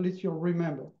 and at least you'll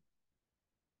remember.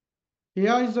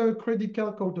 Here is a credit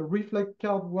card called the Reflect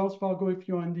Card, Wells Fargo, if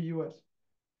you're in the US.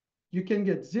 You can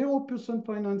get 0%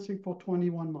 financing for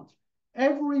 21 months.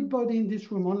 Everybody in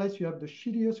this room, unless you have the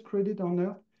shittiest credit on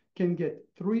earth, can get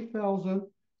 $3,000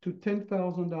 to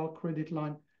 $10,000 credit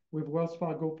line with Wells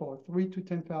Fargo for $3,000 to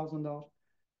 $10,000,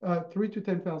 $3,000 to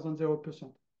 $10,000,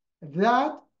 0%.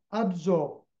 That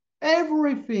absorbs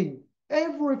everything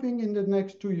in the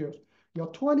next 2 years. Your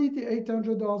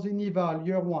 $2,800 in eval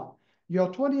year one, your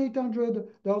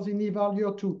 $2,800 in eval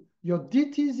year two, your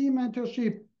DTZ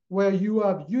mentorship, where you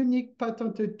have unique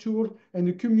patented tools and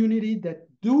a community that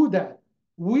do that.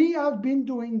 We have been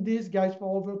doing this, guys,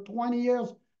 for over 20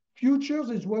 years. Futures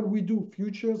is what we do.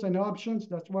 Futures and options,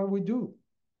 that's what we do.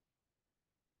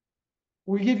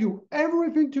 We give you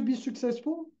everything to be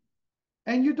successful,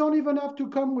 and you don't even have to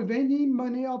come with any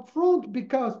money up front,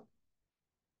 because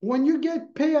when you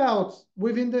get payouts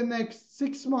within the next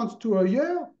 6 months to a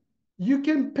year, you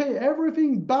can pay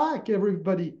everything back,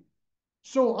 everybody.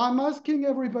 So I'm asking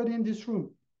everybody in this room,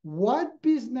 what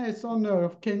business on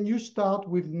earth can you start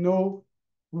with no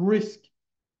risk?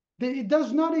 It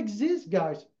does not exist,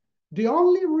 guys. The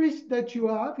only risk that you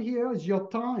have here is your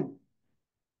time.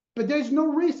 But there's no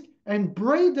risk. And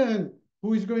Braden,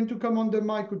 who is going to come on the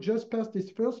mic, who just passed his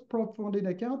first prop funded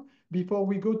account before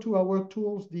we go to our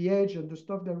tools, the edge and the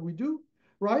stuff that we do,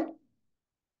 right?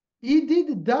 He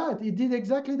did that. He did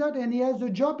exactly that. And he has a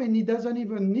job and he doesn't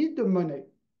even need the money.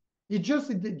 It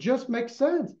just makes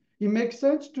sense. It makes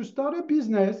sense to start a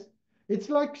business. It's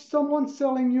like someone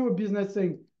selling you a business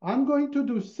saying, I'm going to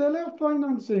do seller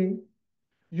financing.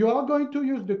 You are going to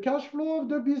use the cash flow of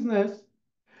the business.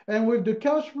 And with the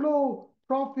cash flow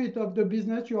profit of the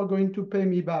business, you are going to pay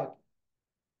me back.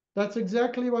 That's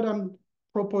exactly what I'm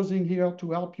proposing here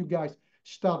to help you guys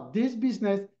start this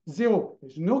business. Zero.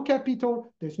 There's no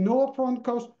capital. There's no upfront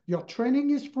cost. Your training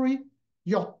is free.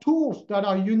 Your tools that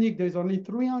are unique, there's only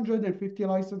 350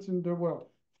 licenses in the world.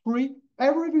 Free,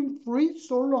 everything free,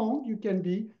 so long you can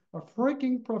be a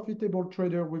freaking profitable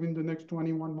trader within the next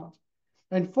 21 months.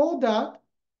 And for that,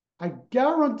 I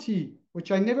guarantee,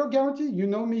 which I never guarantee, you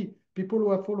know me, people who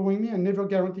are following me, I never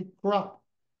guarantee crap.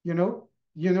 You know,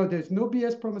 there's no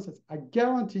BS promises. I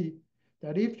guarantee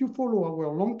that if you follow our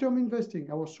long-term investing,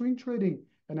 our swing trading,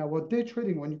 and our day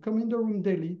trading, when you come in the room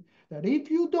daily, that if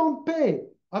you don't pay,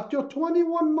 after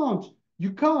 21 months,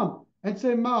 you come and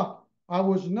say, Mark, I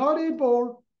was not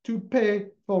able to pay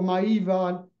for my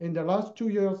eval in the last 2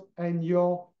 years and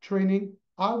your training.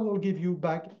 I will give you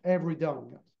back every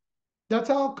dime, guys. That's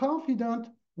how confident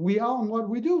we are on what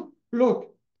we do.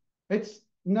 Look, it's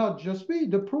not just me.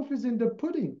 The proof is in the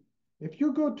pudding. If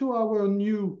you go to our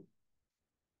new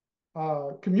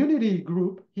community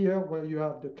group here, where you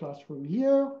have the classroom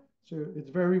here, so it's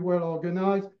very well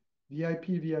organized, VIP,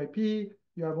 VIP,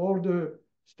 You have all the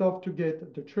stuff to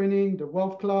get the training, the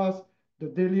wealth class, the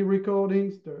daily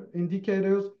recordings, the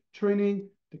indicators, training,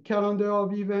 the calendar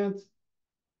of events,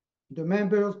 the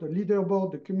members, the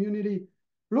leaderboard, the community.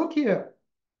 Look here.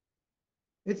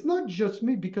 It's not just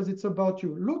me because it's about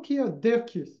you. Look here,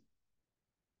 Derkis.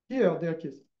 Here,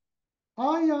 Derkis.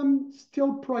 I am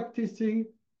still practicing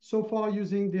so far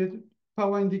using the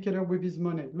power indicator with his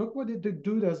money. Look what the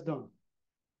dude has done.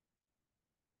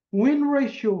 Win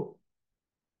ratio.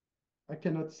 I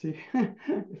cannot see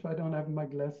if I don't have my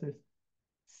glasses.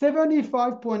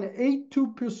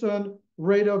 75.82%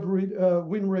 rate of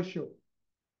win ratio.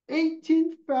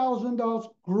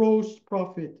 $18,000 gross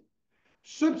profit.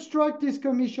 Subtract this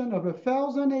commission of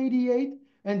 1,088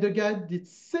 and the guy did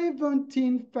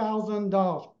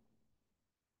 $17,000.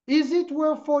 Is it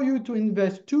worth for you to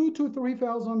invest $2,000 to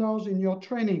 $3,000 in your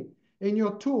training, in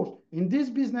your tools, in this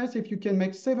business if you can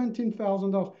make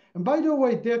 $17,000? And by the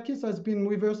way, Derkis has been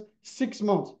with us 6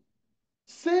 months.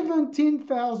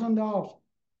 $17,000.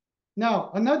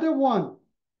 Now, another one.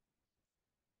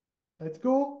 Let's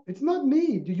go. It's not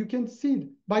me. You can see.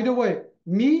 By the way,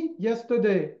 me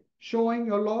yesterday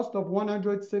showing a loss of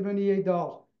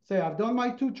 $178. Say, I've done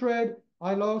my 2 trade.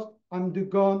 I lost. I'm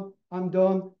gone. I'm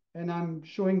done. And I'm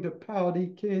showing the party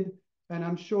kid and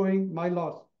I'm showing my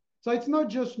loss. So it's not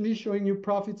just me showing you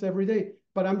profits every day,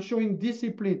 but I'm showing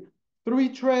discipline. 3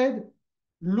 trade,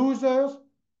 losers.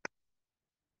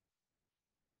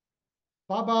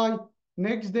 Bye-bye.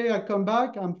 Next day I come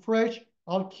back. I'm fresh.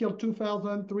 I'll kill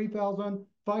 2,000, 3,000,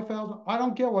 5,000. I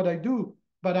don't care what I do,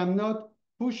 but I'm not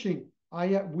pushing.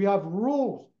 We have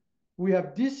rules. We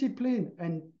have discipline,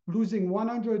 and losing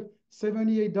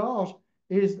 $178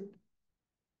 is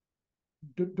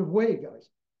the way,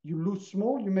 guys. You lose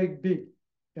small, you make big.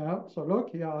 Yeah. So look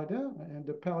here, and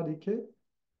the party kit.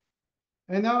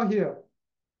 And now here,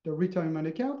 the retirement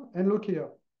account. And look here,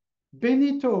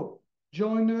 Benito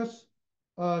joined us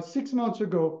 6 months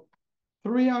ago.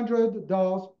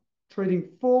 $300 trading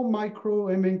 4 micro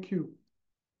MNQ.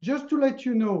 Just to let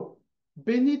you know,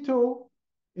 Benito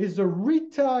is a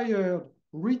retired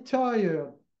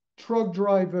truck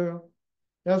driver.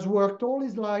 Has worked all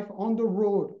his life on the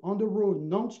road,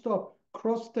 nonstop,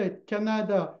 cross-state,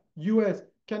 Canada, US,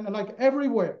 like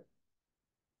everywhere.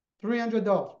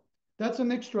 $300. That's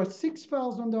an extra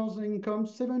 $6,000 income,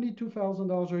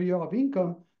 $72,000 a year of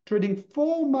income, trading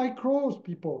 4 micros,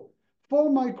 people. 4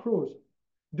 micros.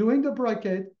 Doing the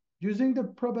bracket, using the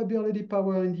probability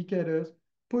power indicators,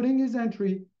 putting his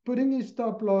entry, putting his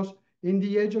stop loss in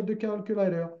the edge of the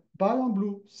calculator, buy on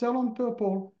blue, sell on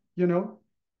purple,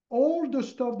 all the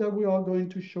stuff that we are going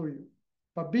to show you.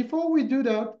 But before we do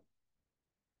that,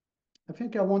 I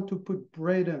think I want to put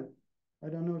Braden. I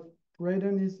don't know if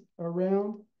Braden is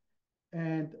around.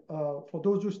 And for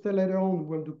those who stay later on,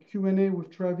 we'll do Q&A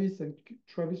with Travis, and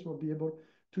Travis will be able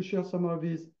to share some of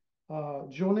his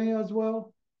journey as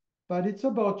well. But it's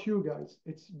about you guys.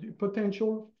 It's the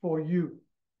potential for you.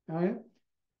 All right.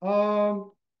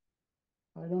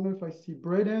 I don't know if I see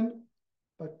Braden,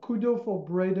 but kudos for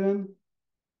Braden.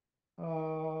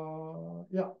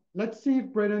 Yeah, let's see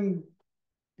if Braden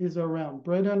is around.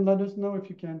 Braden, let us know if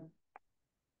you can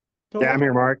talk. Yeah, I'm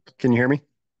here, Mark. Can you hear me?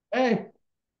 Hey,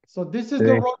 so this is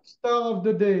the Hey. rock star of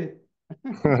the day.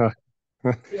 Yeah,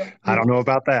 I don't know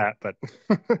about that, but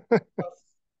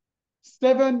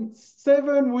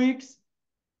 7 weeks,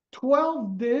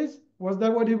 12 days. Was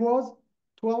that what it was?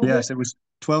 12 days? yes, it was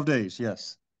 12 days.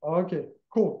 Yes. Okay,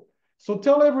 cool. So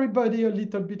tell everybody a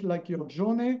little bit like your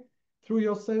journey through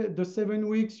the 7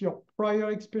 weeks, your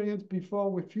prior experience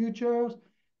before with futures,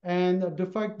 and the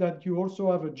fact that you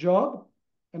also have a job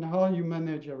and how you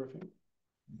manage everything.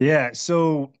 Yeah.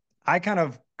 So I kind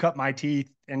of cut my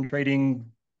teeth in trading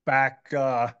back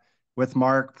with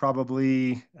Mark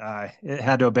probably it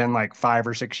had to have been like 5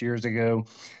 or 6 years ago.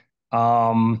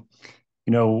 Um,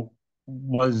 you know,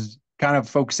 was kind of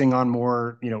focusing on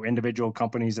more, individual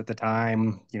companies at the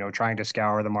time, trying to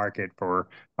scour the market for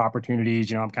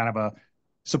opportunities. I'm kind of a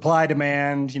supply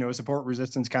demand, support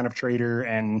resistance kind of trader,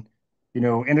 and,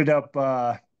 ended up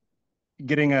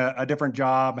getting a different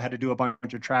job, had to do a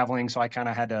bunch of traveling. So I kind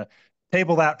of had to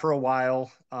table that for a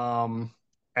while.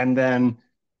 And then,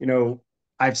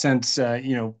 I've since,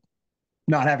 not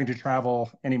having to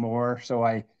travel anymore. So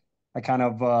I kind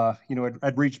of,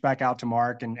 I'd reached back out to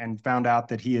Mark and found out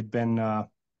that he had been,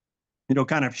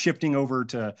 kind of shifting over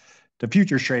to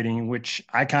futures trading, which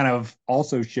I kind of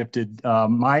also shifted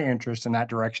my interest in that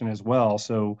direction as well.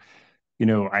 So,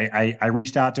 I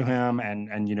reached out to him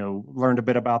and learned a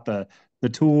bit about the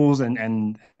tools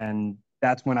and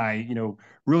that's when I,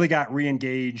 really got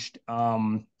re-engaged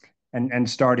and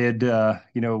started,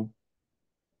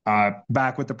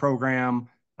 back with the program,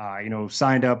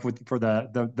 signed up for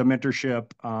the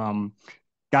mentorship.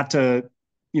 Got to,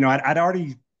 I'd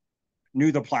already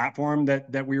knew the platform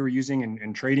that we were using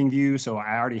in TradingView, so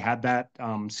I already had that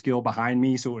skill behind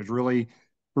me. So it was really,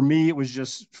 for me, it was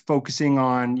just focusing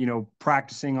on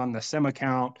practicing on the sim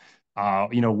account,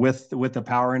 with the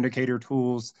power indicator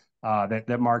tools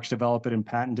that Mark's developed and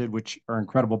patented, which are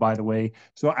incredible, by the way.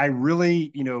 So I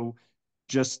really,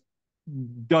 just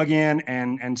dug in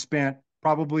and spent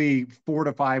probably 4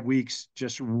 to 5 weeks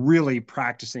just really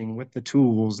practicing with the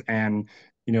tools and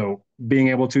being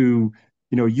able to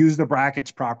use the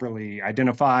brackets properly,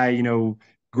 identify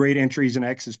great entries and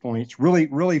exit points,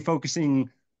 really focusing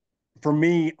for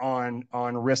me on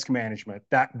risk management.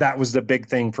 That was the big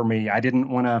thing for me. I didn't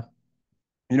want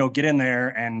to get in there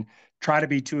and try to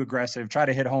be too aggressive, try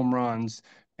to hit home runs,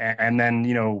 and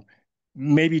then,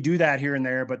 maybe do that here and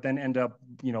there, but then end up,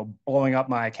 blowing up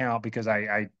my account because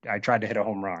I tried to hit a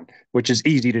home run, which is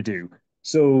easy to do.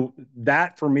 So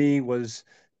that for me was,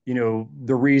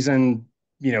 the reason,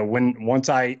 once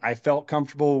I felt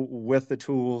comfortable with the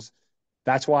tools,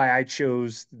 that's why I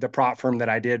chose the prop firm that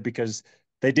I did, because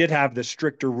they did have the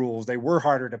stricter rules. They were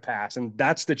harder to pass. And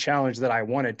that's the challenge that I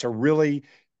wanted, to really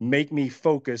make me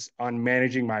focus on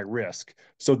managing my risk.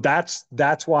 So that's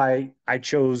why I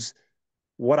chose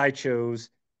what I chose.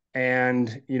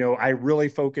 And, I really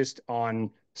focused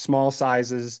on small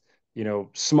sizes,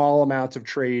 small amounts of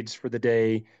trades for the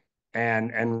day,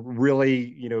 and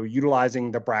really,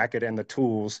 utilizing the bracket and the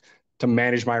tools to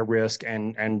manage my risk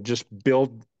and just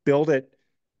build it,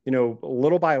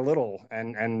 little by little.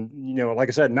 And, like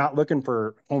I said, not looking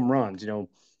for home runs,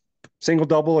 single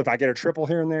double. If I get a triple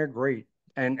here and there, great.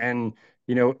 And,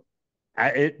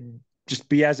 it just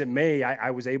be as it may, I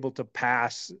was able to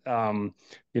pass,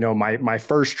 my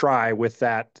first try with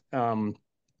that,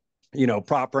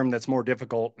 prop firm that's more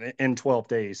difficult in 12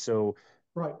 days. So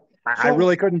Right. I So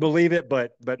really couldn't believe it,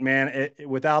 but man,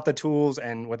 without the tools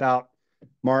and without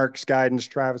Mark's guidance,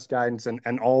 Travis' guidance,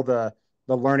 and all the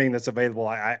learning that's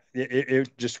available,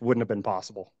 it just wouldn't have been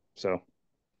possible. So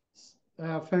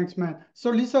thanks, man.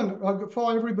 So listen,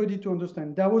 for everybody to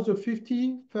understand, that was a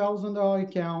 $50,000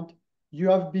 account. You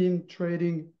have been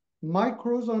trading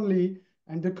micros only,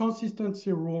 and the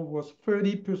consistency rule was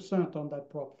 30% on that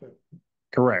prop firm.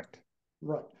 correct.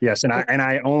 Right. Yes, and So,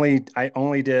 I only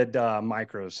did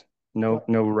micros, right.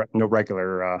 no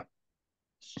regular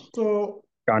So,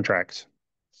 contracts.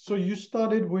 so you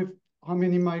started with how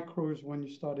many micros when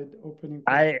you started opening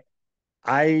positions?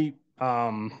 I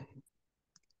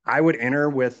I would enter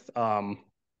with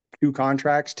 2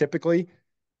 contracts typically,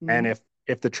 and Mhm.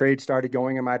 if the trade started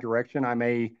going in my direction, I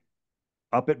may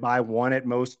up it by one at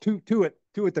most, two at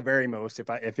the very most,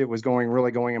 if it was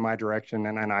really going in my direction,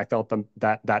 and I felt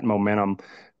that momentum.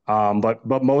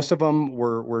 But most of them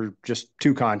were just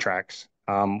 2 contracts.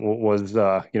 Was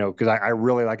because I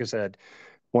really, like I said,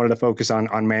 wanted to focus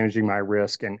on managing my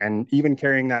risk, and even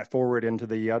carrying that forward into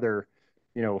the other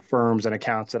firms and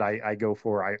accounts that I go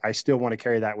for. I still want to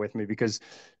carry that with me, because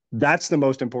that's the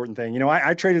most important thing.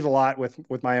 I traded a lot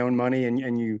with my own money,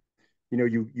 and you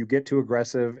get too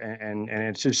aggressive, and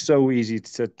it's just so easy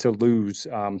to lose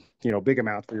big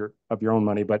amounts of your own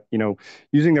money. But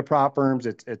using the prop firms,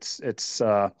 it's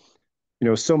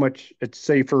so much, it's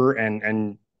safer,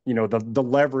 and the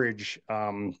leverage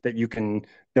that you can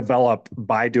develop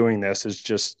by doing this is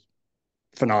just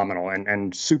phenomenal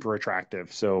and super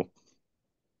attractive. So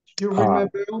You uh,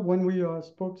 remember when we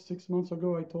spoke 6 months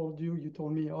ago, I told you, you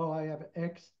told me, oh, I have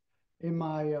X in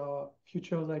my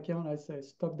futures account. I say,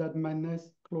 stop that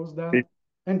madness, close that,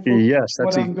 and focus yes,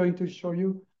 what I'm going to show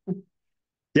you.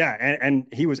 yeah, and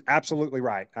he was absolutely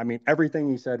right. I mean, everything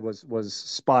he said was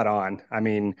spot on. I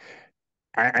mean,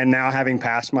 and now, having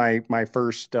passed my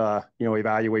first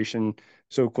evaluation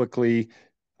so quickly,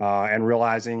 and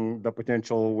realizing the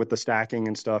potential with the stacking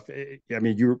and stuff, I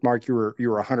mean, Mark, you were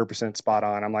 100% spot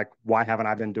on. I'm like, why haven't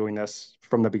I been doing this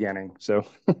from the beginning? So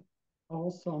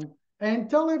Awesome. And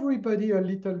tell everybody a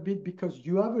little bit, because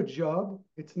you have a job.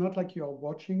 It's not like you are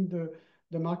watching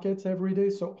the markets every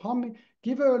day. So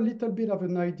give a little bit of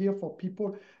an idea for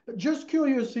people. Just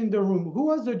curious in the room, who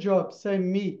has a job? Say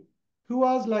me. Who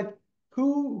has like,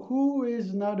 who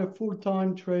is not a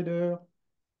full-time trader?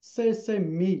 Say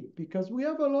me, because we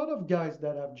have a lot of guys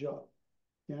that have jobs.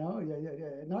 Yeah.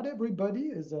 Not everybody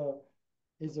is a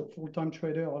full-time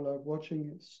trader or like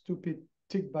watching stupid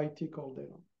tick by tick all day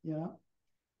long.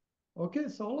 Okay,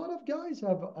 so a lot of guys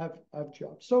have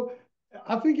jobs. So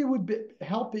I think it would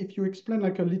help if you explain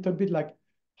like a little bit like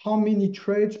how many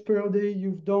trades per day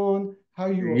you've done, how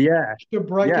you yeah, approach the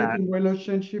bracket yeah, in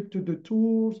relationship to the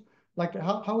tools. like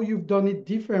how you've done it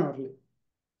differently.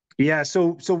 Yeah,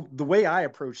 so the way I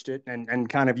approached it and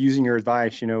kind of using your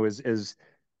advice, is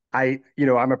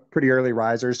I'm a pretty early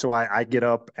riser, so I get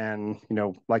up and,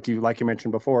 like you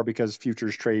mentioned before, because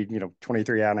futures trade,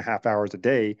 23 and a half hours a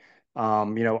day.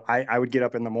 I would get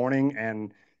up in the morning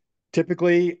and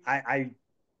typically I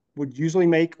would usually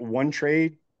make one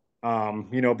trade,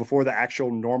 before the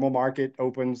actual normal market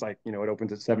opens, like, it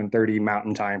opens at 7:30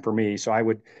 Mountain Time for me. So I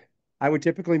would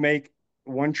typically make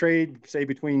one trade, say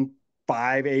between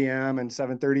 5 a.m. and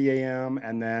 7:30 a.m.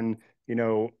 And then,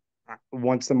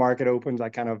 once the market opens, I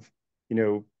kind of,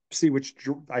 see which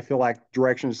I feel like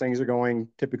directions things are going,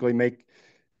 typically make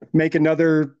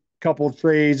another couple of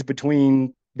trades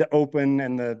between the open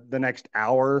and the next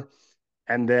hour.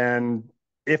 And then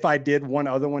if I did one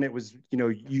other one, it was,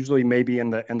 usually maybe in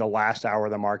the last hour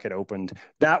the market opened.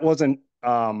 That wasn't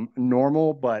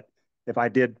normal, but if I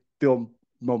did feel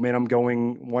momentum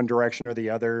going one direction or the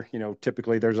other,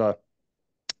 typically there's a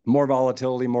more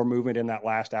volatility, more movement in that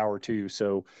last hour too.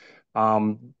 So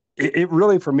it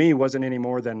really for me wasn't any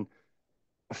more than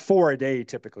four a day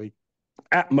typically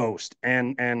at most.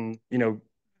 And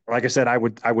like I said, I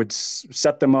would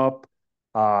set them up.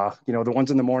 The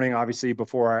ones in the morning, obviously,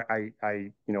 before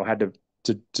I had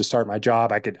to start my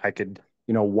job, I could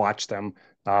watch them.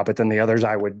 But then the others,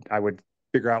 I would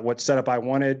figure out what setup I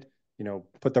wanted.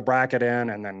 Put the bracket in,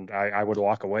 and then I would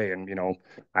walk away. And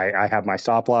I have my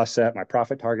stop loss set, my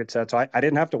profit target set, so I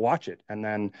didn't have to watch it. And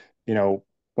then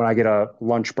when I get a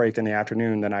lunch break in the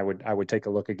afternoon, then I would take a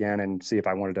look again and see if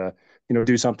I wanted to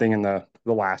do something in the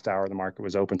last hour the market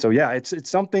was open. So yeah, it's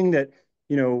something that,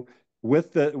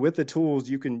 with the tools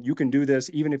you can do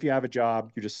this even if you have a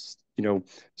job. You just,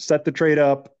 set the trade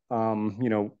up,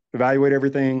 evaluate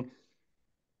everything,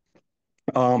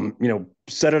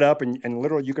 set it up, and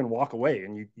literally you can walk away,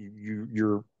 and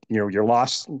your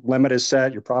loss limit is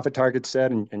set, your profit target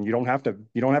set, and you don't have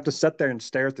to sit there and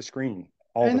stare at the screen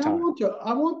all the And time.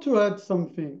 I want to add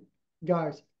something,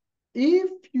 guys.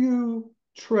 If you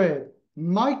trade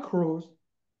micros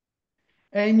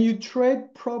and you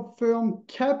trade prop firm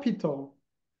capital,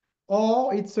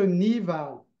 or it's an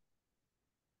eval,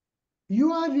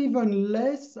 you have even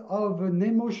less of an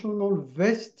emotional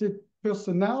vested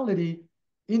personality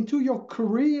into your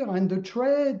career and the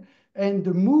trade and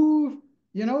the move.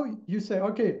 You say,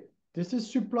 okay, this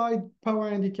is supply power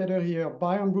indicator here.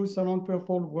 Buy on Bruce, sell on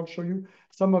purple. We'll show you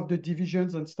some of the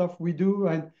divisions and stuff we do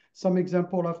and some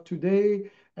example of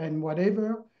today and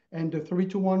whatever. And the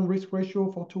 3-to-1 risk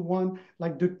ratio, 4-to-1,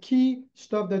 like the key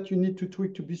stuff that you need to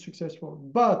tweak to be successful.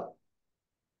 But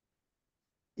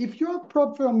if you have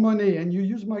proper money and you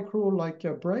use micro like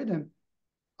Braden,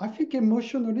 I think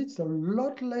emotionally it's a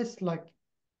lot less like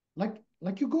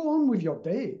you go on with your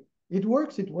day. It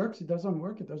works, it works. It doesn't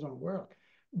work, it doesn't work.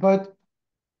 But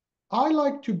I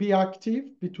like to be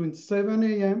active between 7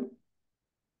 a.m.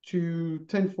 to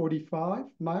 10:45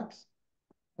 max,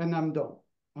 and I'm done.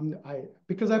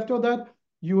 Because after that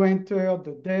you enter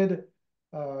the dead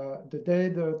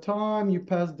time. You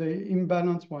pass the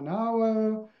imbalance 1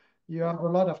 hour. You have a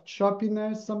lot of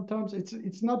choppiness. Sometimes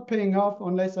it's not paying off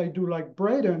unless I do like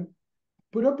Braden,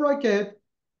 put a bracket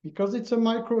because it's a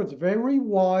micro. It's very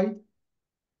wide,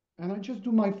 and I just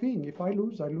do my thing. If I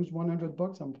lose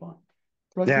 $100. I'm fine.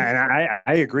 Plus, Yeah, it's and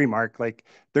I agree, Mark. Like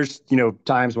there's,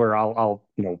 times where I'll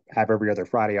have every other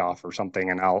Friday off or something,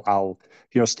 and I'll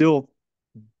still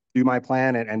do my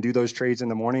plan and do those trades in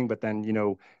the morning. But then,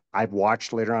 I've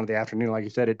watched later on in the afternoon, like you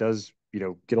said, it does,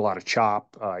 get a lot of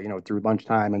chop, through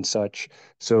lunchtime and such.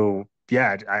 So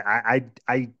yeah,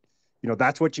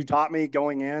 that's what you taught me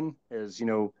going in is,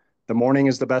 the morning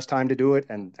is the best time to do it.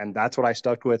 And that's what I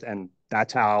stuck with. And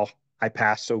that's how I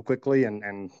passed so quickly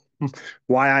and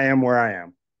why I am where I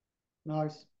am.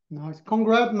 nice, nice.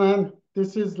 Congrats, man.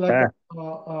 This is like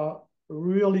Yeah.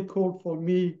 really cool for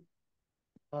me.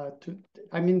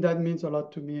 I mean, that means a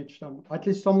lot to me each time. At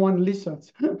least someone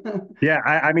listens. Yeah.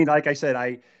 I mean, like I said,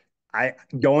 I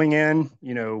going in,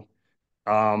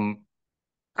 um,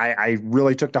 I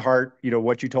really took to heart,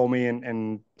 what you told me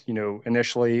and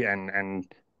initially and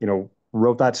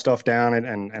wrote that stuff down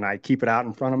and I keep it out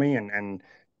in front of me and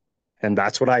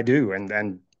that's what I do.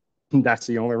 And that's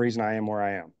the only reason I am where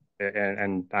I am.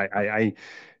 And I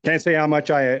can't say how much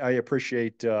I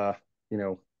appreciate, you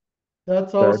know,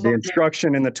 That's the awesome.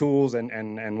 instruction and the tools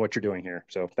and what you're doing here.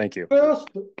 So thank you. First,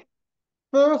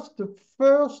 first,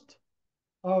 first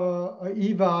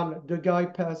eval, the guy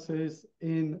passes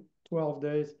in 12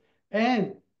 days,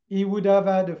 and he would have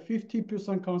had a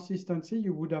 50% consistency.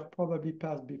 You would have probably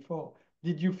passed before.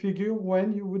 Did you figure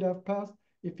when you would have passed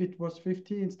if it was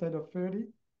 50 instead of 30?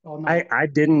 or not? I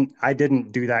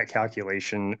didn't do that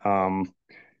calculation.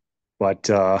 But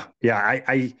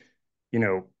yeah, you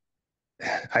know,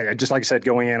 I just like I said,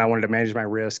 going in, I wanted to manage my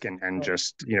risk and Right.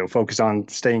 just, focus on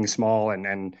staying small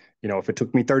and if it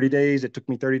took me 30 days, it took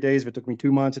me 30 days. If it took me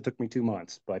 2 months, it took me 2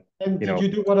 months. But And you did know, you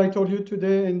do what I told you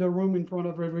today in the room in front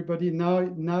of everybody?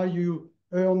 Now you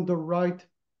earn the right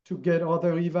to get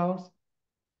other evals.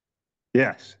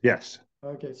 yes, yes.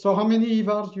 Okay, so how many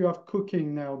evals do you have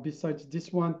cooking now besides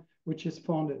this one, which is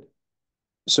funded?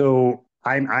 So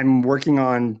I'm working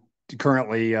on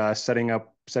currently setting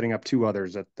up two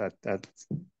others that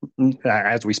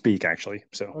as we speak, actually.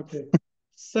 So Okay,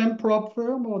 same prop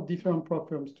firm or different prop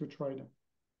firms to try them?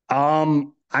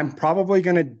 I'm probably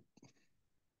gonna,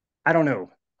 I don't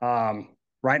know.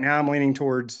 Right now I'm leaning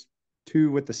towards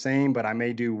two with the same, but I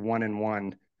may do one and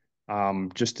one,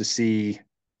 just to see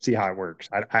how it works.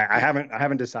 I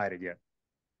haven't decided yet.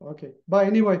 Okay, but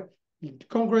anyway,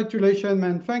 congratulations,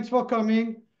 man. Thanks for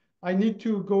coming. I need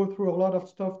to go through a lot of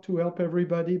stuff to help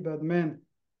everybody, but man,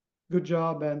 good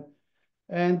job.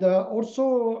 And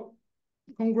also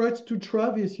congrats to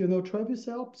Travis. Travis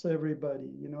helps everybody.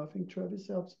 I think Travis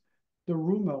helps the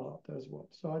room a lot as well.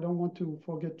 So I don't want to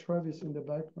forget Travis in the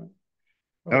background.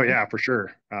 Oh Okay. yeah, for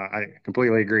sure. I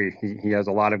completely agree. He has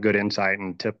a lot of good insight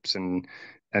and tips and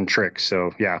tricks.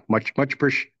 So yeah, much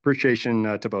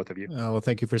appreciation to both of you. Well,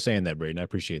 thank you for saying that, Braden. I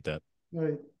appreciate that. All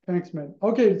right. Thanks, man.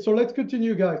 Okay, so let's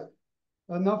continue, guys.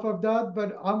 Enough of that,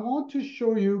 but I want to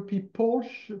show you people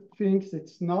thinks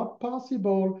it's not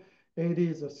possible. It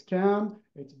is a scam.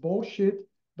 It's bullshit.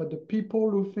 But the people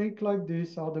who think like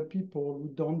this are the people who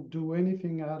don't do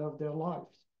anything out of their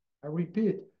lives. I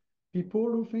repeat,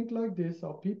 people who think like this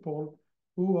are people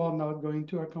who are not going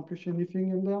to accomplish anything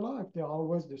in their life. They're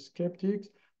always the skeptics,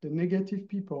 the negative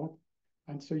people.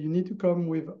 And so you need to come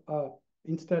with,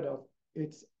 instead of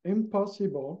it's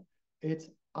impossible, it's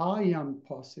I am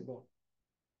possible.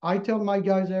 I tell my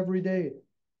guys every day,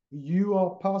 you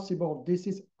are possible. This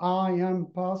is I am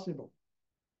possible.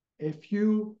 If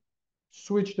you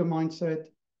switch the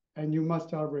mindset and you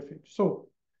master everything. So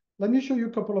let me show you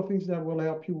a couple of things that will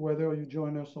help you whether you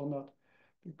join us or not,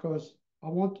 because I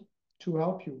want to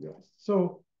help you guys.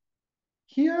 So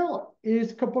here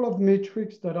is a couple of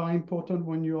metrics that are important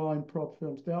when you are in prop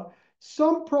firms. There are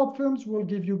some prop firms will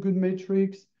give you good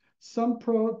metrics. Some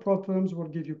prop firms will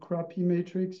give you crappy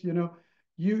metrics.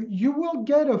 You will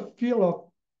get a feel of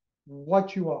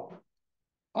what you are.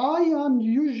 I am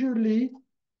usually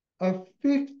a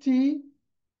 50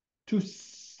 to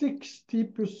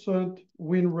 60%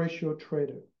 win ratio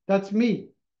trader. That's me.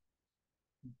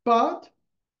 But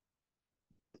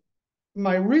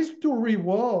my risk to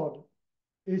reward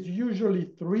is usually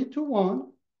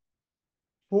 3-1,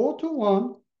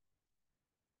 4-1,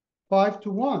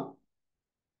 5-1.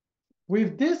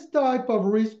 With this type of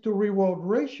risk to reward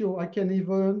ratio, I can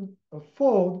even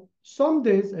afford some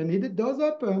days, and it does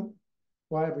happen,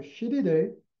 where I have a shitty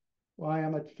day, where I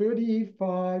am at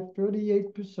 35,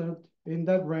 38% in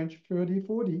that range, 30,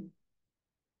 40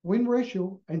 win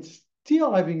ratio, and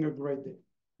still having a great day.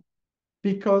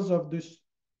 Because of this,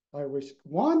 I risk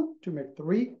 1 to make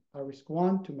 3, I risk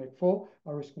 1 to make 4,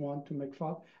 I risk 1 to make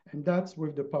 5, and that's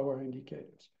with the power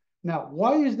indicators. Now,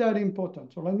 why is that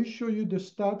important? So let me show you the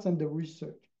stats and the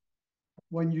research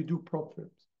when you do prop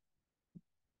firms.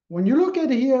 When you look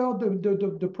at here,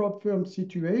 the prop firm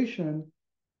situation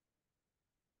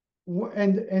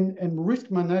and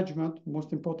risk management,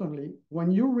 most importantly,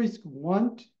 when you risk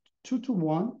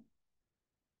 2-1,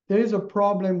 there is a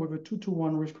problem with a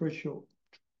 2-1 risk ratio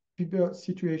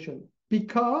situation,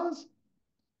 because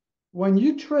when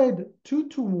you trade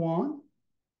 2-1,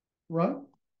 right?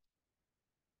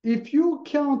 If you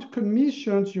count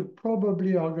commissions, you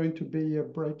probably are going to be a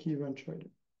break-even trader.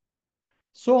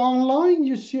 So online,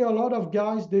 you see a lot of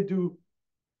guys, they do,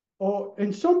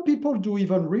 and some people do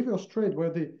even reverse trade where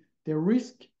they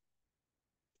risk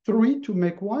 3 to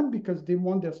make 1 because they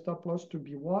want their stop loss to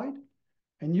be wide.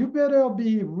 And you better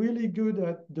be really good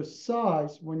at the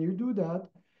size when you do that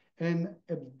and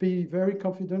be very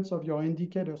confident of your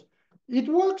indicators. It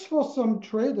works for some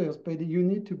traders, but you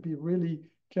need to be really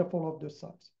careful of the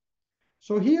size.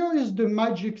 So here is the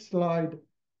magic slide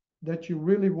that you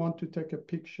really want to take a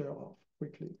picture of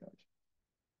quickly, guys.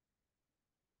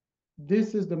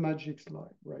 This is the magic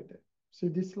slide right there. See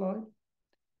this slide?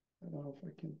 I don't know if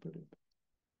I can put it.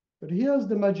 But here's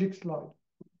the magic slide.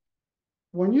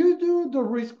 When you do the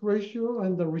risk ratio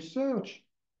and the research,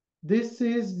 this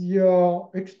is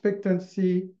your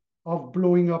expectancy of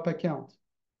blowing up accounts.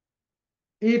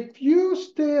 If you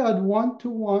stay at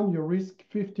 1-1, you risk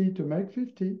 50 to make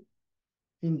 50.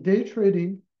 In day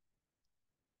trading,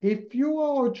 If you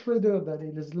are a trader that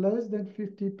it is less than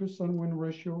 50% win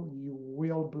ratio, you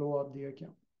will blow up the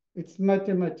account. It's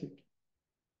mathematical.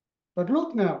 But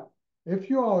look now, if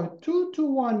you are a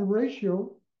 2-to-1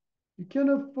 ratio, you can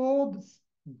afford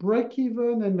break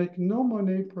even and make no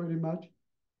money pretty much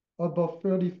above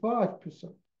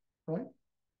 35%, right?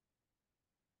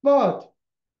 But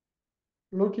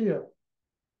look here,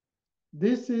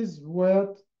 this is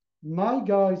what my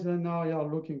guys and I are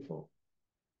looking for,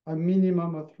 a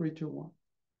minimum of 3-to-1.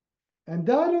 And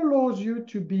that allows you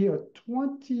to be a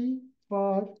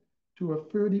 25 to a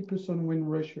 30% win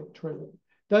ratio trader.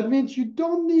 That means you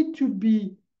don't need to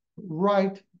be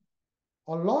right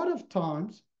a lot of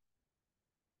times,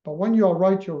 but when you are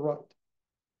right, you're right.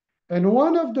 And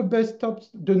one of the best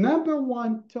the number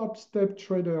one top step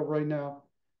trader right now,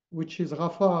 which is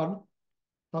Rafael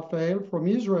from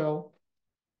Israel,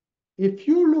 if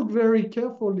you look very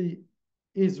carefully,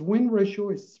 his win ratio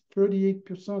is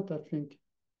 38%, I think,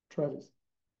 Travis.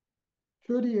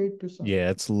 38%. Yeah,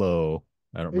 it's low.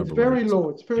 I don't It's remember very what low.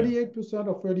 It's 38%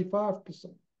 or 35%.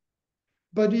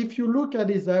 But if you look at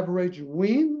his average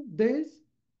win days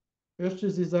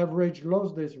versus his average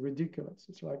loss days, ridiculous.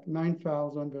 It's like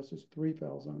 9,000 versus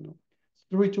 3,000. It's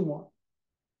 3-to-1.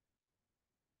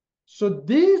 So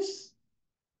this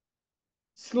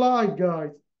slide,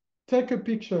 guys, take a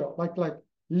picture, like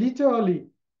literally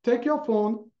take your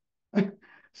phone,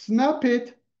 snap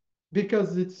it,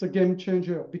 because it's a game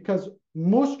changer, because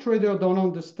most traders don't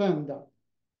understand that.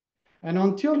 And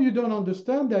until you don't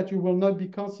understand that, you will not be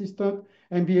consistent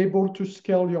and be able to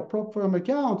scale your prop firm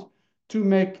account to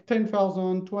make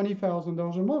 $10,000,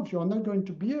 $20,000 a month. You're not going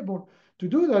to be able to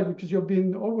do that because you've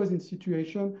been always in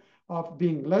situation of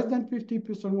being less than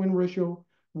 50% win ratio,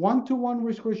 1-to-1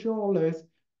 risk ratio or less,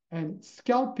 and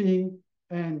scalping,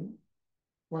 and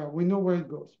well, we know where it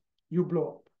goes. You blow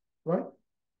up, right?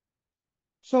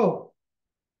 So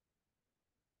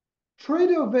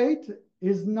Tradeovate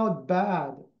is not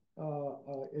bad.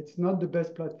 It's not the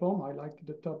best platform. I like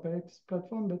the Top X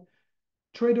platform, but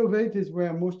Tradeovate is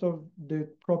where most of the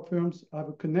prop firms have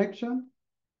a connection.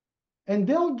 And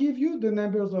they'll give you the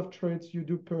numbers of trades you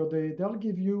do per day. They'll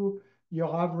give you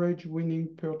your average winning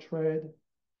per trade.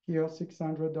 Here,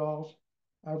 $600.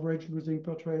 Average losing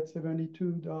per trade,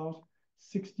 $72.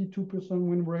 62%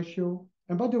 win ratio.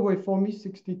 And by the way, for me,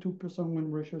 62% win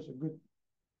ratio is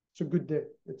it's a good day.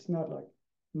 It's not like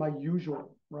my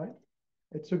usual, right?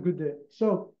 It's a good day.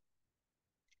 So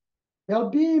it'll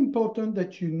be important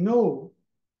that you know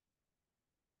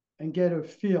and get a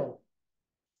feel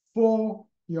for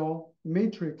your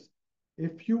matrix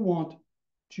if you want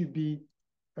to be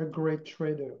a great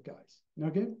trader, guys.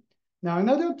 Okay? Now,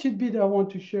 another tidbit I want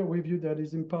to share with you that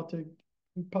is imparting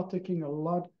a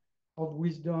lot of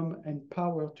wisdom and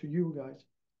power to you guys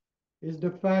is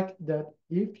the fact that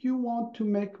if you want to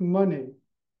make money,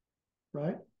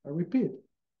 right? I repeat,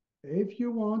 if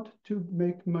you want to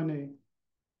make money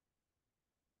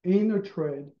in a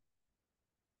trade,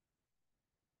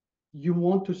 you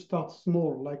want to start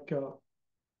small, like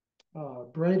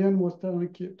Braden was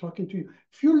talking to you.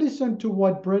 If you listen to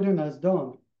what Braden has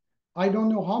done, I don't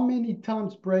know how many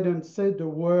times Braden said the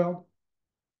word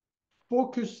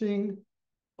focusing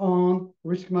on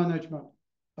risk management.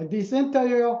 Like this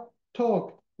entire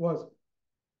talk was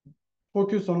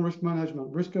focus on risk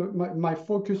management. My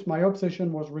focus, my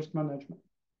obsession was risk management.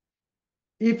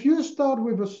 If you start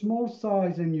with a small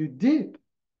size and you dip,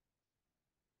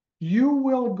 you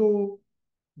will go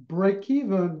break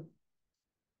even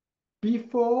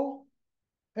before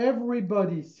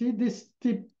everybody. See this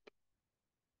tip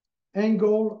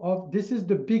angle of, this is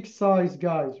the big size,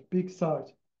 guys, big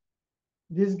size.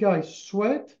 This guy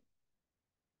sweat,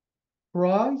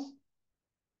 price,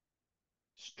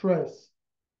 stress.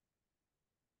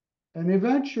 And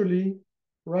eventually,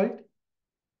 right,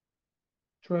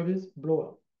 Travis, blow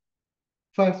up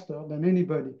faster than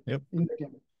anybody in the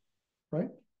game, right?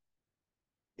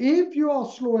 If you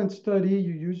are slow and steady,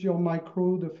 you use your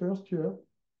micro the first year,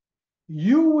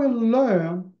 you will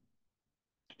learn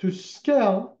to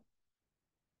scale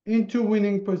into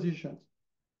winning positions.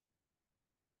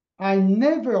 I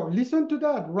never, listen to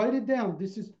that, write it down.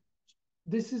 This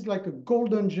is like a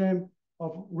golden gem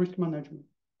of risk management.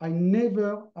 I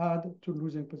never add to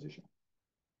losing position.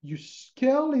 You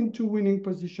scale into winning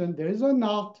position. There is an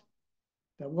art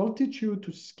that will teach you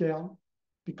to scale,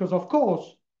 because of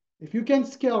course, if you can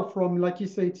scale from, like you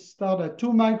said, start at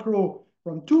 2 micro,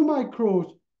 from 2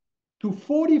 micros to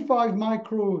 45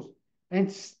 micros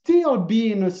and still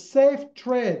be in a safe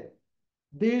trade,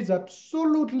 there is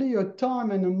absolutely a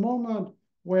time and a moment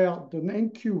where the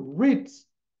NQ rips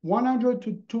 100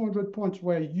 to 200 points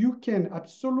where you can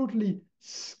absolutely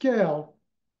scale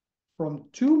from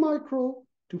 2 micro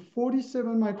to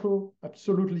 47 micro,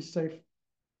 absolutely safe.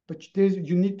 But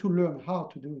you need to learn how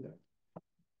to do that.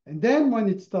 And then when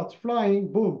it starts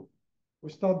flying, boom,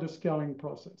 we start the scaling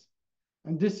process.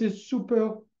 And this is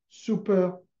super,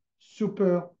 super,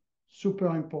 super,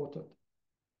 super important.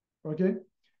 Okay?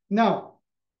 Now,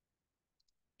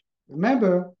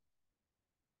 remember,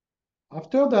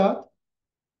 after that,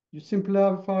 you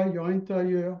simplify your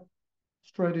entire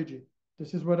strategy.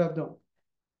 This is what I've done.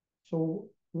 So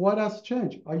what has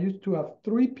changed? I used to have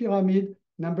 3 pyramids,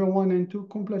 number 1 and 2,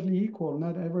 completely equal.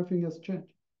 Not everything has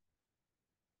changed.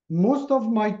 Most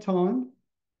of my time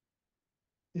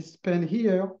is spent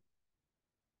here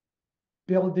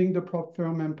building the prop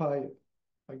firm empire.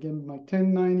 Again, my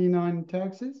 1099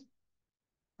 taxes,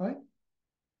 right?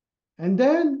 And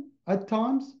then at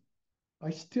times, I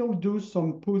still do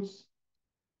some puts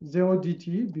 0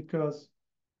 DT because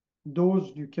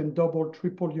those you can double,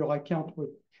 triple your account with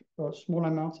small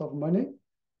amounts of money,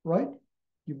 right?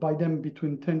 You buy them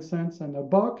between 10 cents and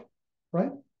 $1,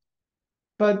 right?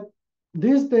 But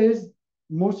these days,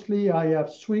 mostly I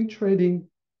have swing trading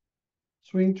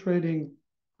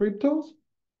cryptos.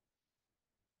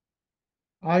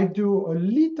 I do a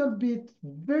little bit,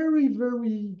 very,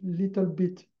 very little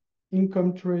bit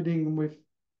income trading with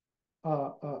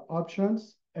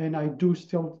options, and I do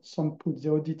still some put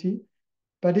 0 DT,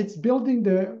 but it's building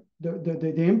the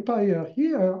empire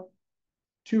here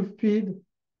to feed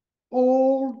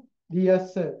all the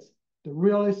assets, the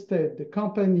real estate, the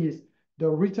companies, the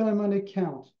retirement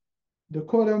accounts, the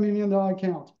 $250,000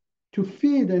 account, to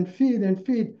feed and feed and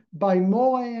feed, buy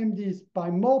more AMDs, buy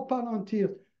more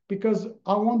Palantirs, because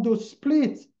I want those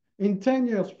splits in 10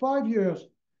 years, 5 years.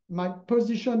 My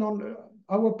position on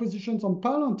our positions on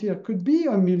Palantir could be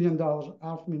 $1 million,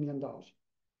 $500,000.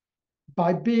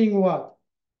 By being what?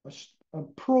 A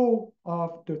pro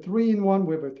of the 3-in-1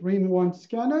 with a 3-in-1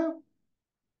 scanner,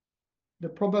 the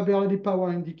probability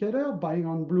power indicator, buying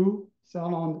on blue,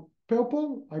 sell on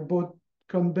purple. I bought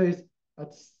Coinbase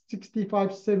at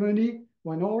 65, 70,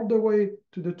 went all the way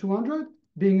to the 200,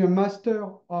 being a master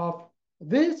of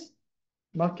this,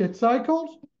 market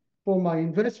cycles for my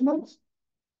investments.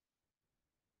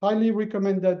 Highly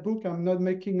recommend that book. I'm not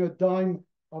making a dime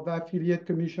of affiliate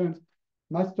commissions.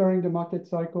 Mastering the Market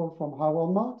Cycle from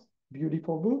Howard Marks,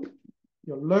 beautiful book.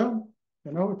 You'll learn,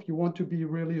 if you want to be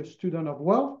really a student of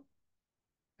wealth.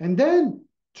 And then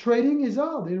trading is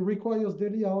hard. It requires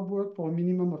daily hard work for a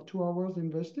minimum of 2 hours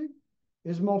investing.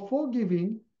 It's more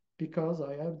forgiving because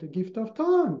I have the gift of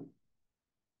time.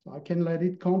 So I can let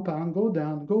it compound, go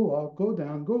down, go up, go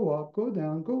down, go up, go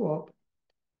down, go up.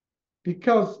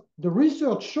 Because the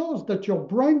research shows that your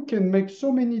brain can make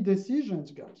so many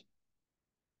decisions, guys.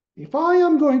 If I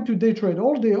am going to day trade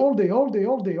all day, all day, all day,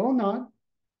 all day, all night,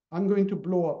 I'm going to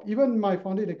blow up, even my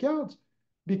funded accounts,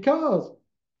 because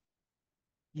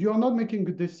you are not making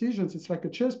good decisions. It's like a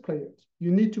chess player.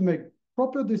 You need to make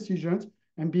proper decisions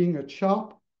and being a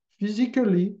sharp,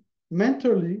 physically,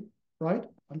 mentally, right?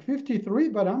 I'm 53,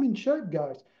 but I'm in shape,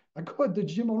 guys. I go at the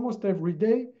gym almost every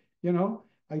day.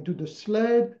 I do the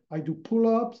sled, I do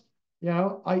pull-ups.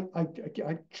 I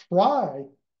try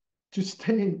to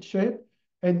stay in shape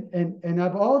and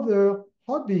have other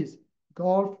hobbies,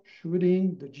 golf,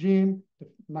 shooting, the gym,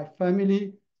 my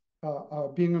family,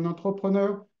 being an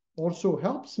entrepreneur also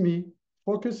helps me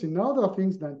focus in other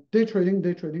things than day trading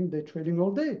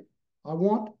all day. I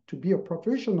want to be a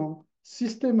professional,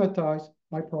 systematize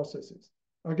my processes,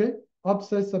 okay?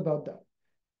 Obsessed about that.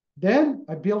 Then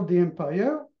I build the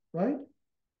empire, right?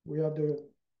 We have the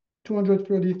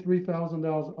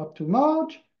 $233,000 up to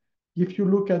March. If you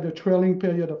look at the trailing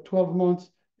period of 12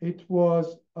 months, it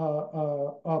was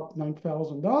up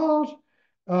 $9,000.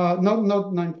 Not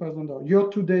 $9,000. Year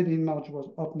to date in March was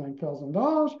up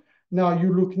 $9,000. Now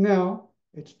you look now,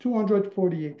 it's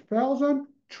 248,000.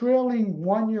 Trailing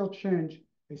 1 year change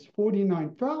is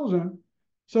 49,000.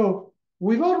 So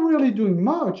without really doing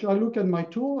much, I look at my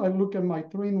tool, I look at my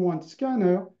 3-in-1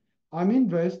 scanner, I'm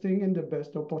investing in the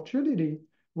best opportunity,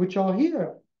 which are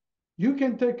here. You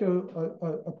can take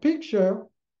a picture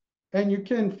and you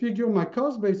can figure my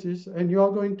cost basis, and you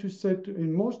are going to set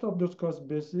in most of those cost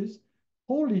bases,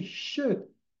 holy shit,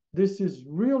 this is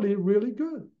really, really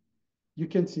good. You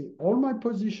can see all my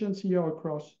positions here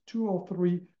across 2 or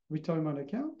 3 retirement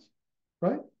accounts,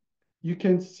 right? You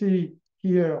can see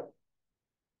here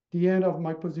the end of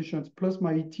my positions plus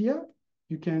my ETF.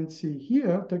 You can see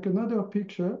here, take another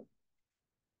picture.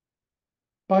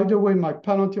 By the way, my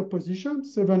Palantir position,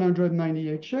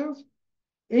 798 shares,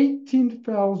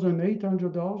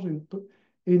 $18,800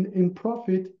 in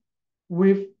profit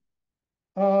with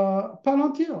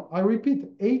Palantir, I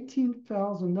repeat,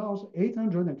 $18,000,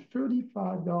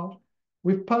 $835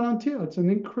 with Palantir. It's an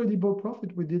incredible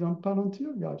profit we did on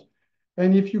Palantir, guys.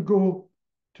 And if you go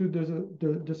to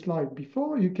the slide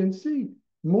before, you can see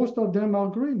most of them are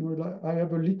green. I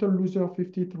have a little loser,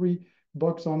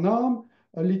 $53 on ARM,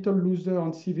 a little loser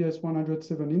on CVS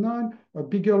 179, a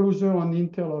bigger loser on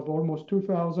Intel of almost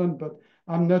 2,000, but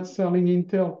I'm not selling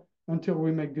Intel until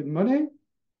we make good money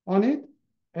on it.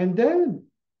 And then,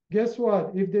 guess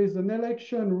what? If there's an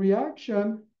election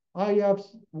reaction, I have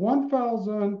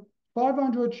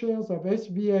 1,500 shares of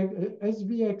SPXS,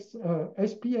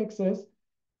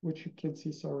 which you can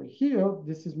see, sorry, here.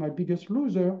 This is my biggest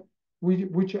loser,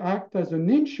 which act as an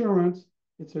insurance.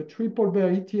 It's a triple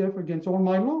bear ETF against all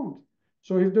my longs.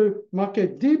 So if the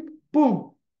market dip,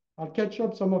 boom, I'll catch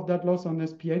up some of that loss on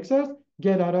SPXS,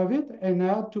 get out of it, and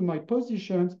add to my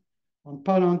positions on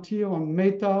Palantir, on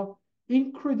Meta,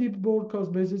 incredible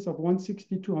cost basis of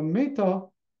 162 on Meta,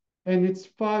 and it's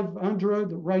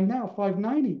 500 right now,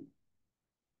 590.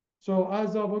 So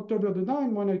as of October the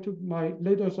 9th, when I took my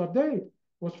latest update,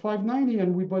 was 590,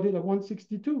 and we bought it at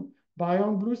 162. Buy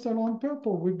on blue, sell on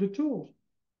purple with the tools.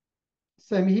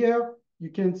 Same here. You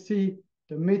can see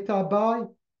the Meta buy,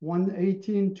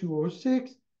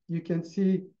 118,206. You can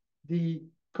see the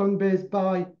Coinbase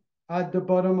buy at the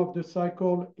bottom of the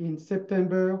cycle in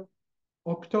September,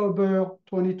 October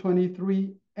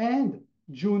 2023, and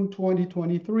June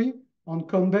 2023 on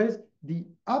Coinbase, the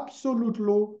absolute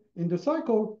low in the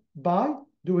cycle by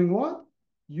doing what?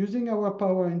 Using our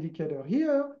power indicator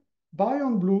here, buy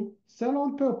on blue, sell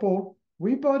on purple.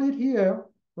 We bought it here,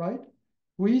 right?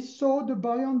 We saw the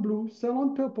buy on blue, sell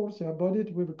on purple. So I bought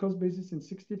it with a cost basis in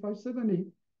 65.70.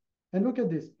 And look at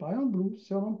this, buy on blue,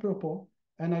 sell on purple.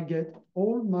 And I get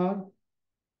all my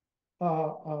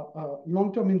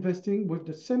long-term investing with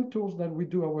the same tools that we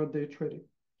do our day trading.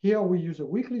 Here we use a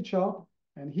weekly chart,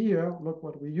 and here, look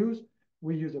what we use.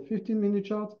 We use a 15-minute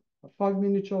chart, a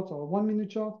 5-minute chart, or a 1-minute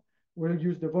chart. We'll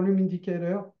use the volume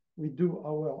indicator. We do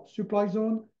our supply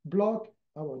zone block,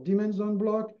 our demand zone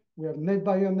block. We have net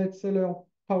buyer, net seller,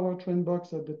 power trend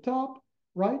box at the top,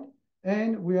 right?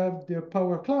 And we have the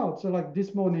power cloud. So like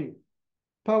this morning,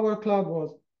 power cloud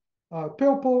was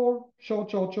purple,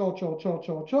 short, hold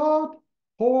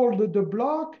the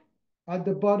block at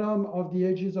the bottom of the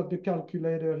edges of the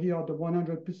calculator here at the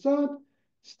 100%,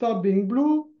 stop being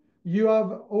blue. You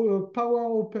have power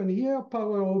open here,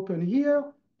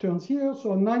 turns here.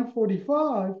 So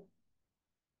 9:45,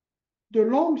 the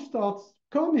long starts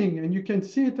coming, and you can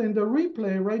see it in the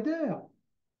replay right there.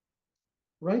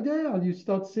 Right there, you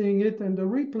start seeing it in the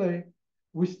replay.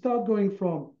 We start going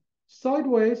from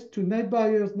sideways to net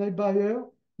buyers, net buyer,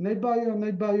 net buyer,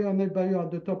 net buyer, net buyer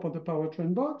at the top of the power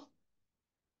trend box.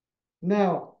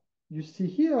 Now, you see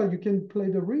here, you can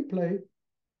play the replay,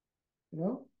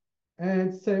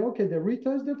 and say, okay, they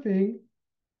retest the thing.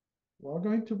 We're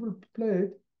going to play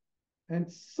it. And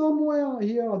somewhere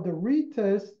here at the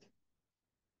retest,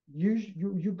 you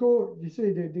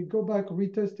say they go back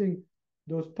retesting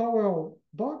those power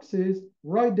boxes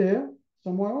right there,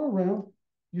 somewhere around,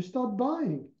 you start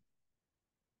buying.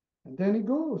 And then it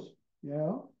goes,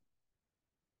 You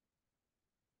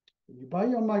buy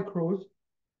your micros.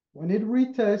 When it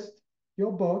retests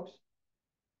your box,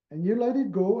 and you let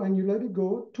it go, and you let it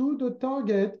go to the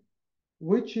target,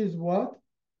 which is what?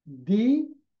 The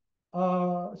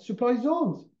supply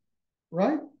zones,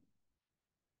 right?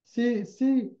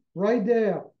 See right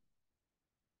there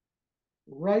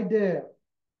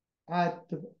at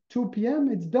 2 p.m.,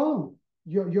 it's done.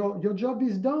 Your job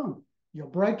is done. Your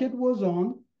bracket was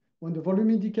on when the volume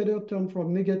indicator turned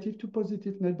from negative to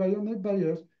positive, net buyer, net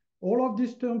buyers. All of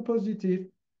this turned positive.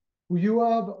 You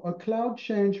have a cloud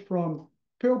change from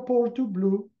purple to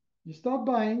blue. You start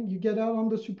buying, you get out on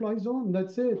the supply zone,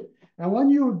 that's it. And when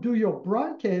you do your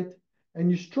bracket and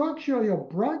you structure your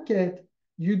bracket,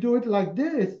 you do it like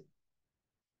this.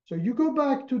 So you go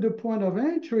back to the point of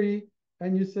entry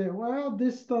and you say, well,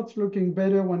 this starts looking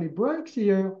better when it breaks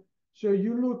here. So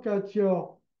you look at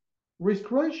your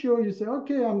risk ratio, you say,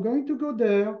 okay, I'm going to go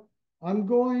there. I'm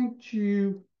going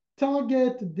to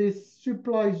target this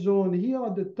supply zone here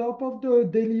at the top of the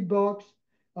daily box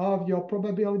of your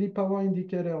probability power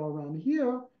indicator around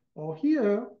here or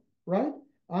here, right?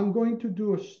 I'm going to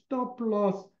do a stop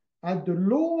loss at the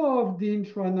low of the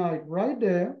intranight right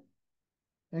there.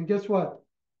 And guess what?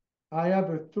 I have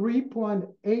a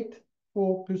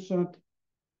 3.84%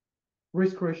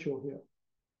 risk ratio here.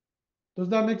 Does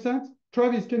that make sense?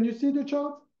 Travis, can you see the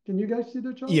chart? Can you guys see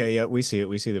the chart? Yeah, we see it.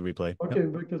 We see the replay. Okay,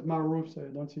 because my roof said,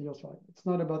 I don't see your slide. It's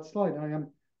not about slide. I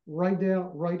am right there,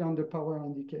 right on the power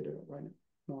indicator right now.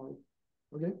 No.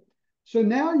 okay? So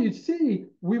now you see,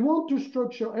 we want to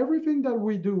structure everything that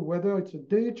we do, whether it's a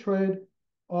day trade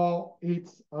or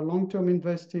it's a long-term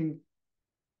investing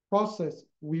process,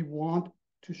 we want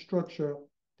to structure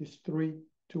this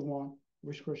 3-to-1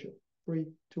 risk ratio,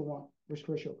 3-to-1 risk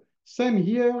ratio. Same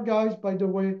here, guys, by the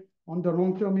way, on the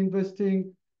long-term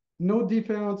investing, no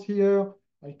difference here.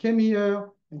 I came here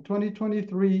in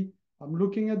 2023. I'm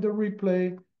looking at the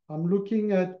replay. I'm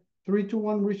looking at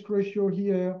 3-to-1 risk ratio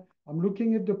here. I'm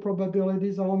looking at the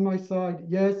probabilities on my side.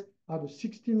 Yes, I have a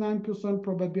 69%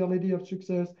 probability of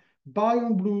success. Buy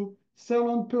on blue, sell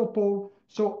on purple.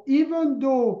 So even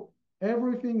though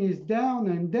everything is down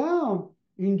and down,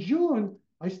 in June,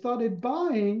 I started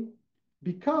buying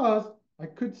because I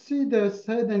could see this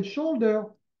head and shoulder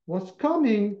was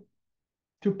coming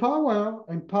to power,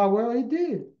 and power it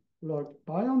did. Look,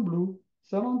 buy on blue,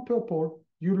 sell on purple.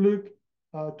 You look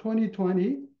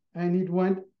 2020, and it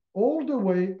went all the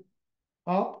way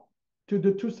up to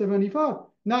the 275.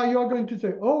 Now you're going to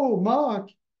say, oh, Mark,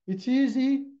 it's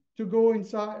easy to go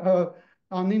inside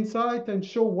on Insight and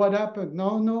show what happened.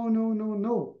 No, no, no, no,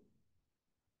 no.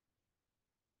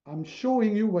 I'm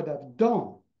showing you what I've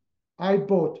done. I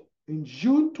bought in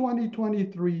June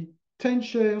 2023, 10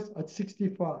 shares at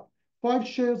 65, 5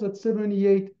 shares at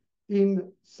 78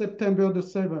 in September the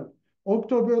 7th,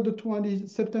 September the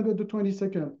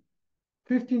 22nd,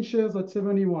 15 shares at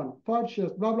 71, 5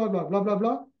 shares, blah, blah, blah, blah, blah,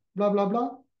 blah, blah, blah,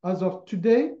 blah. As of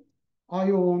today,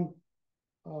 I own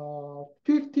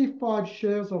 55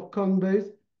 shares of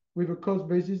Coinbase with a cost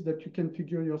basis that you can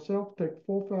figure yourself. Take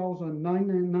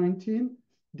 4,919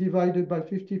 divided by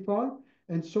 55.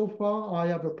 And so far, I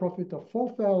have a profit of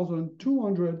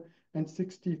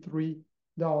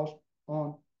 $4,263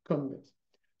 on Coinbase.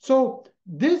 So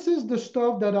this is the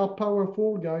stuff that are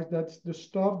powerful, guys. That's the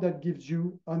stuff that gives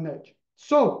you an edge.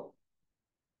 So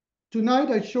tonight,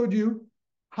 I showed you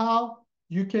how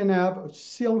you can have a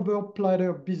silver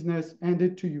platter business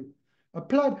handed to you.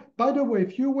 By the way,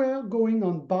 if you were going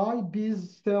on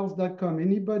buybizsales.com,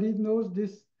 anybody knows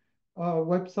this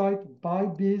website,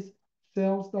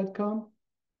 buybizsales.com?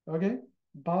 Okay,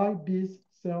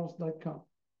 buybizsales.com.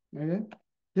 Okay,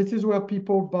 this is where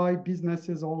people buy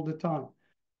businesses all the time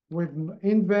with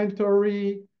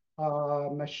inventory,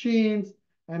 machines,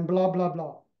 and blah, blah,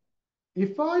 blah.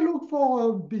 If I look for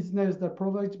a business that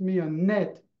provides me a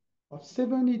net of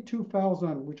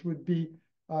 72,000, which would be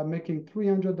making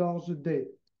 $300 a day,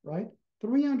 right?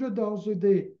 $300 a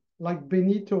day, like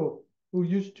Benito, who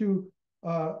used to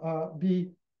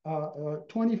be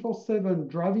 24/7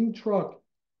 driving truck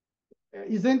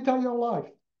his entire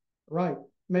life, right?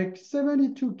 Make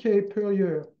 72K per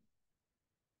year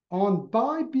on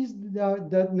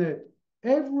buybiz.net.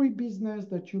 Every business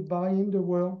that you buy in the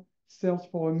world sells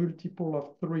for a multiple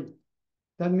of 3.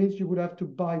 That means you would have to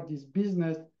buy this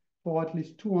business for at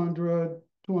least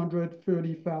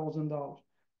 $230,000,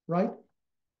 right?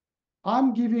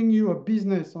 I'm giving you a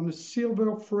business on a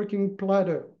silver freaking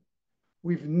platter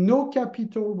with no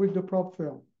capital with the prop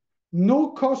firm,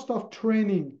 no cost of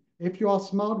training. If you are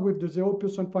smart with the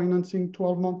 0% financing,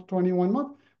 12 months, 21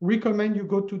 months, recommend you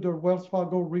go to the Wells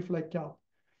Fargo Reflect card.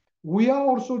 We are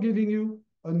also giving you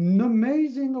an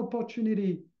amazing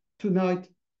opportunity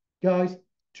tonight, guys,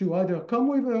 to either come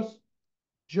with us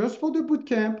just for the boot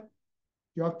camp.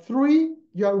 You have really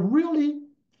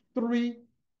 3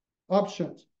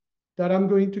 options that I'm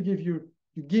going to give you.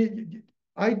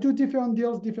 I do different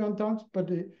deals, different times, but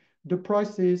the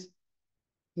price is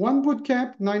 1 boot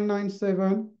camp,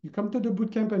 $997. You come to the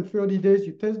boot camp in 30 days,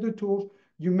 you test the tools,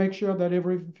 you make sure that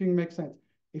everything makes sense.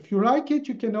 If you like it,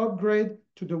 you can upgrade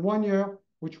to the 1 year,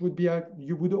 which would be,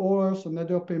 you would owe us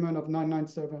another payment of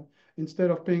 $997 instead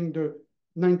of paying the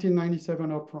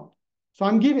 $1997 upfront. So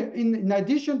I'm giving, in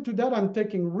addition to that, I'm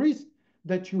taking risk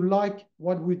that you like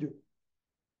what we do.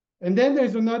 And then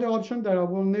there's another option that I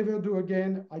will never do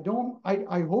again. I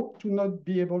hope to not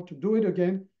be able to do it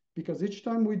again, because each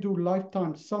time we do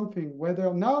lifetime something,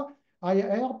 whether now I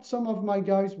help some of my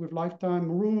guys with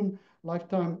lifetime room,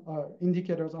 lifetime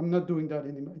indicators. I'm not doing that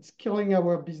anymore. It's killing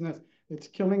our business. It's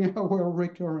killing our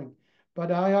recurring.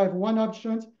 But I have one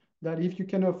option that if you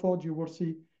can afford, you will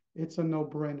see it's a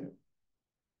no-brainer.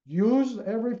 Use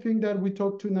everything that we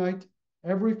talked tonight.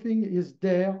 Everything is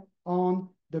there on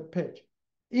the page.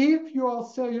 If you are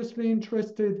seriously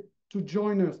interested to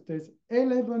join us, there's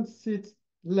 11 seats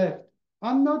left.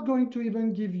 I'm not going to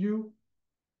even give you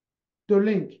the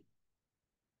link.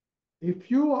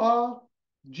 If you are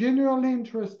genuinely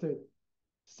interested,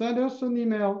 send us an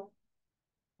email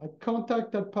at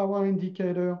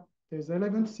contact@powerindicator. There's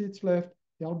 11 seats left.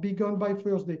 They'll be gone by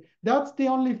Thursday. That's the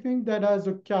only thing that has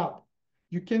a cap.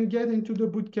 You can get into the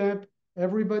boot camp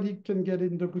Everybody can get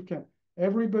in the bootcamp.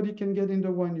 Everybody can get in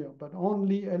the 1 year, but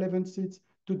only 11 seats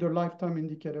to the lifetime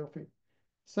indicator fee.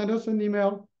 Send us an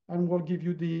email and we'll give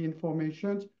you the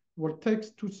information. We'll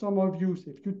text to some of you.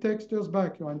 If you text us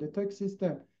back, you're in the text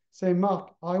system, say,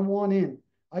 Mark, I want in.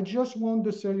 I just want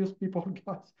the serious people,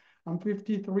 guys. I'm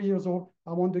 53 years old.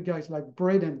 I want the guys like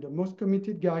Braden, the most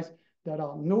committed guys that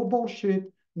are no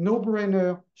bullshit, no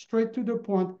brainer, straight to the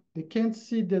point. They can't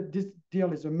see that this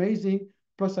deal is amazing.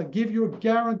 Plus, I give you a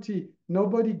guarantee,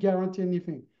 nobody guarantee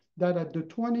anything, that at the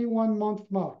 21-month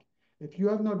mark, if you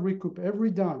have not recouped every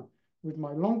dime with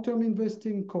my long-term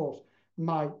investing course,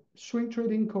 my swing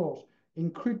trading course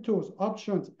in cryptos,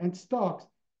 options, and stocks,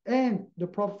 and the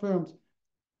prop firms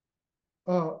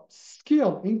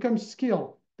income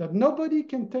skill that nobody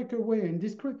can take away. And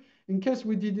this, in case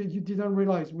you didn't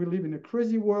realize, we live in a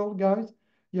crazy world, guys.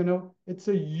 You know, it's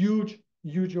a huge,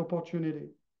 huge opportunity.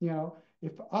 You know,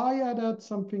 if I had had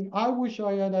something, I wish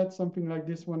I had had something like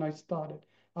this when I started.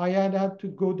 I had to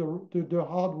go the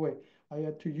hard way. I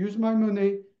had to use my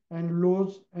money and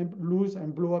lose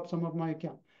and blow up some of my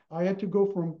account. I had to go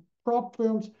from prop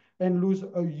firms and lose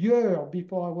a year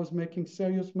before I was making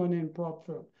serious money in prop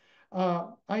firm.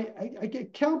 I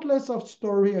get countless of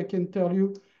story I can tell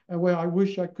you where I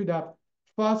wish I could have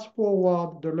fast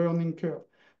forward the learning curve,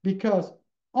 because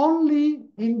only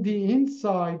in the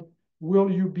inside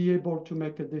will you be able to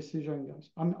make a decision, guys.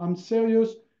 I'm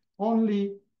serious,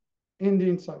 only in the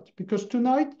inside. Because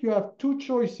tonight you have two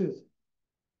choices.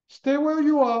 Stay where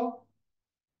you are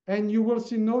and you will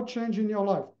see no change in your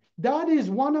life. That is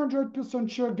 100%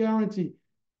 sure guarantee.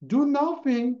 Do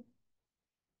nothing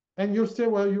and you'll stay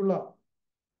where you are.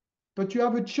 But you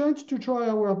have a chance to try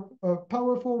our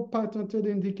powerful patented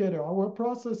indicator, our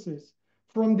processes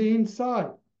from the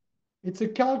inside. It's a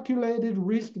calculated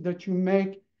risk that you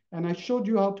make, and I showed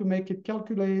you how to make it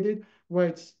calculated where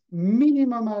it's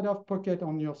minimum out of pocket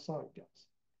on your side, guys.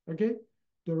 Okay?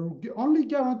 The only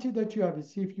guarantee that you have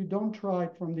is if you don't try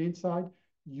it from the inside,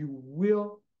 you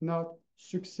will not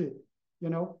succeed. You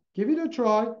know, give it a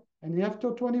try, and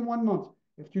after 21 months,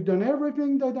 if you've done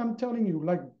everything that I'm telling you,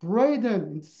 like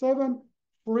Braden in 7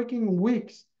 freaking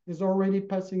weeks is already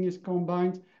passing his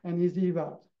combines and his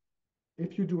evals.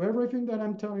 If you do everything that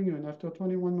I'm telling you and after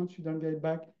 21 months you don't get it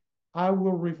back, I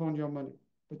will refund your money.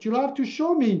 But you'll have to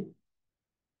show me.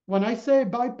 When I say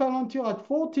buy Palantir at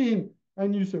 14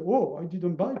 and you say, oh, I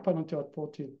didn't buy Palantir at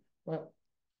 14. Well,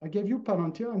 I gave you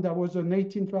Palantir and that was an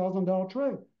 $18,000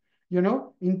 trade. You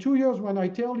know, in 2 years, when I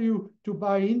tell you to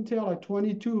buy Intel at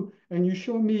 22 and you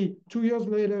show me 2 years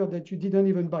later that you didn't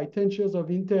even buy 10 shares of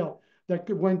Intel that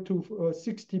went to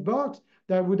 $60,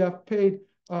 that would have paid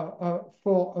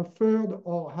for a third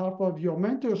or half of your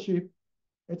mentorship,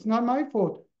 it's not my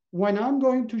fault. When I'm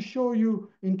going to show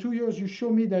you in 2 years, you show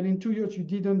me that in 2 years you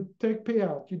didn't take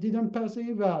payout, you didn't pass the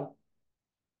eval.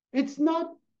 It's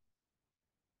not,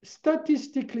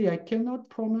 statistically, I cannot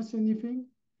promise anything,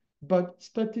 but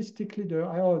statistically the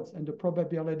odds and the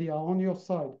probability are on your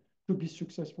side to be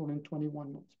successful in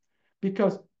 21 months.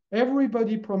 Because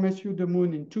everybody promised you the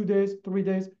moon in 2 days, 3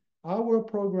 days. Our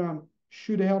program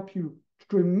should help you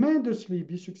tremendously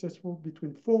be successful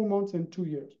between 4 months and 2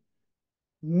 years,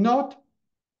 not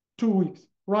 2 weeks,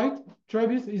 right?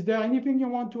 Travis, is there anything you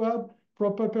want to add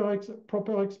for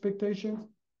proper expectations?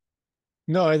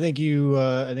 No, I think you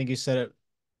said it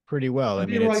pretty well. I'll I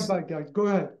be mean, right back, guys. Go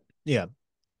ahead. yeah,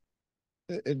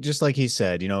 just like he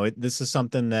said, this is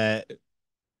something that,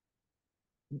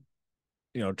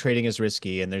 trading is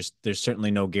risky and there's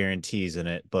certainly no guarantees in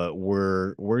it, but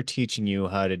we're teaching you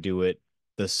how to do it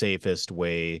the safest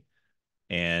way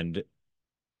and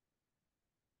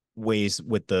ways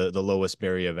with the lowest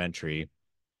barrier of entry.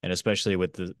 And especially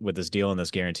with this deal and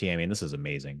this guarantee, I mean, this is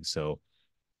amazing. So,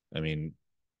 I mean,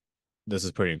 this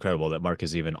is pretty incredible that Mark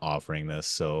is even offering this.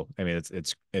 So, I mean,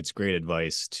 it's great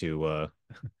advice to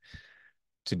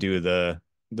do the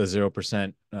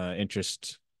 0%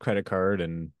 interest credit card,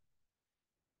 and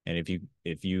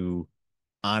if you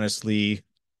honestly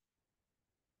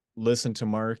listen to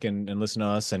Mark and listen to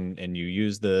us and you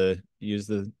use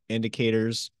the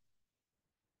indicators,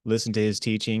 listen to his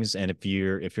teachings, and if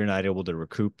you're not able to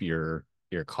recoup your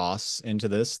costs into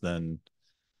this, then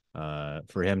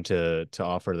for him to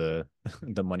offer the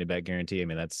the money back guarantee, I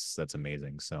mean, that's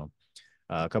amazing. So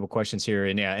a couple questions here,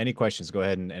 and yeah, any questions, go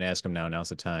ahead and ask them now. Now's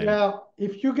the time. Yeah,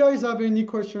 if you guys have any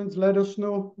questions, let us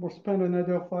know. We'll spend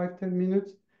another 5-10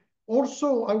 minutes.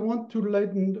 Also, I want to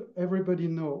let everybody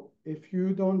know, if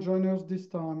you don't join us this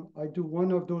time, I do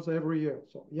one of those every year.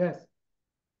 So yes,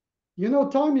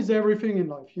 time is everything in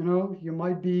life. You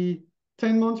might be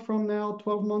 10 months from now,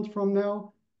 12 months from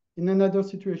now. in another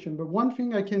situation. But one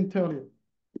thing I can tell you,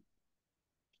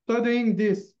 studying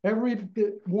this,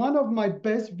 one of my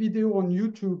best video on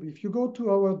YouTube, if you go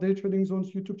to our Day Trading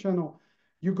Zones YouTube channel,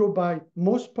 you go by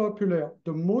most popular,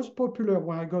 the most popular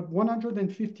when I got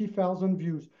 150,000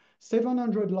 views,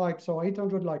 700 likes or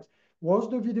 800 likes, was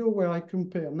the video where I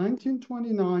compare 1920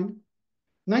 to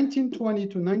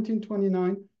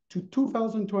 1929 to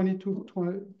 2020 to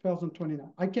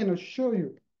 2029. I can assure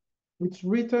you, it's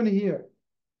written here.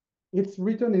 It's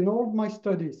written in all my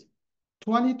studies.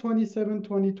 2027,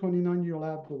 2029, you'll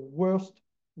have the worst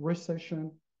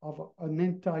recession of an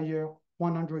entire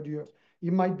 100 years.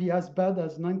 It might be as bad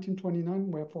as 1929,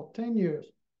 where for 10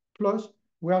 years, plus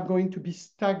we are going to be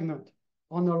stagnant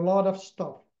on a lot of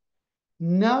stuff.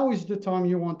 Now is the time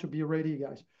you want to be ready,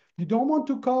 guys. You don't want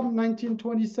to come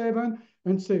 1927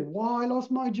 and say, wow, I lost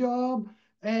my job,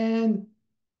 and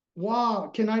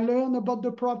wow, can I learn about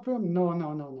the prop firm? No,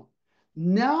 no, no, no.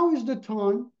 Now is the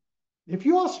time. If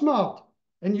you are smart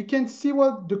and you can see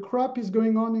what the crap is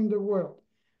going on in the world,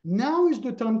 now is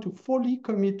the time to fully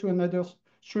commit to another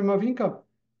stream of income.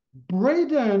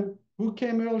 Braden, who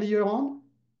came earlier on,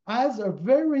 has a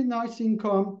very nice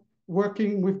income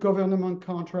working with government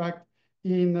contract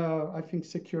in, I think,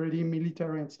 security,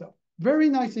 military and stuff. Very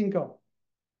nice income.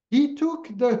 He took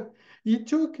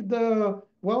the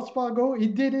Wells Fargo, he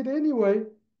did it anyway,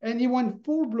 and he went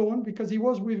full blown because he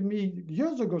was with me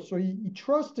years ago. So he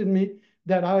trusted me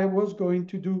that I was going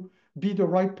to be the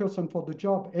right person for the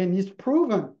job. And he's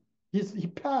proven, he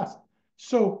passed.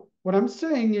 So what I'm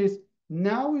saying is,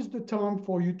 now is the time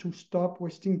for you to stop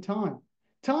wasting time.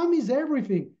 Time is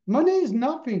everything. Money is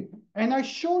nothing. And I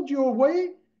showed you a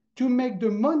way to make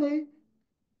the money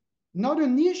not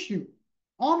an issue.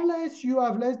 Unless you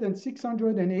have less than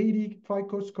 680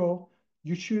 FICO score,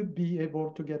 you should be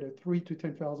able to get a $3,000 to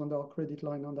 $10,000 credit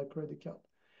line on that credit card.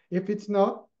 If it's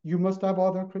not, you must have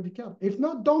other credit card. If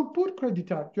not, don't put credit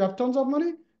card. You have tons of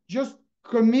money, just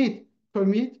commit,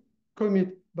 commit,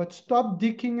 commit. But stop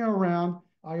dicking around.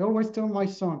 I always tell my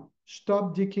son,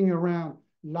 stop dicking around.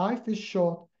 Life is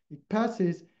short, it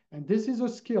passes, and this is a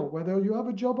skill, whether you have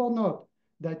a job or not,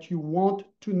 that you want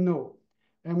to know.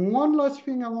 And one last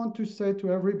thing I want to say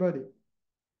to everybody,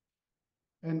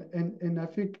 and I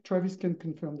think Travis can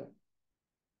confirm that.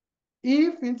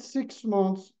 If in 6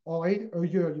 months or a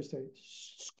year, you say,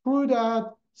 screw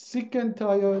that, sick and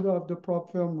tired of the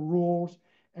prop firm rules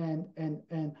and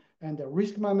the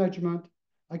risk management,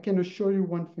 I can assure you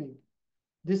one thing.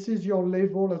 This is your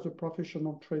level as a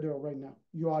professional trader right now.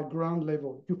 You are ground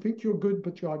level. You think you're good,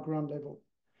 but you are ground level.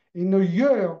 In a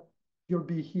year, you'll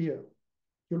be here.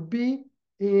 You'll be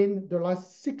in the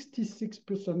last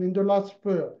 66%, in the last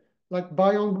third, like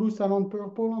buy on blue, sell on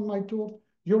purple on my tool,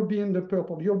 you'll be in the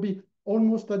purple. You'll be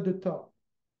almost at the top.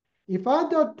 If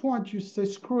at that point you say,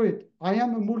 screw it, I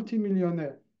am a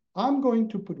multimillionaire, I'm going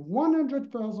to put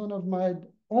 100,000 of my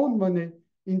own money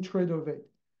in Trade of 8.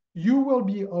 You will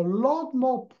be a lot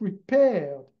more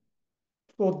prepared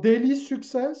for daily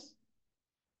success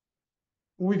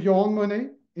with your own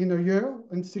money in a year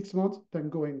and 6 months than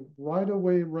going right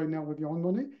away right now with your own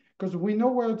money, because we know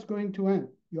where it's going to end.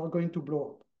 You are going to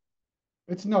blow up.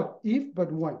 It's not if,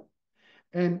 but when.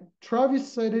 And Travis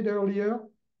said it earlier,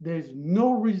 there's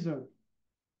no reason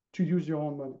to use your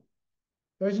own money.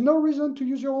 There's no reason to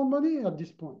use your own money at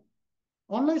this point.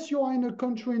 Unless you are in a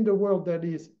country in the world that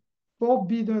is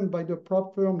forbidden by the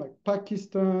prop firm like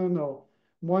Pakistan or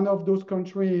one of those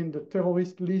countries in the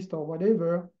terrorist list or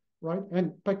whatever, right?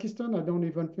 And Pakistan, I don't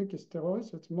even think is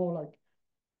terrorist. It's more like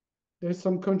there's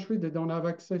some country they don't have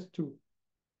access to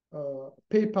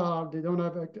PayPal. They don't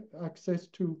have access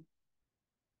to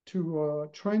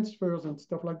transfers and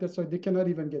stuff like that. So they cannot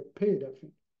even get paid, I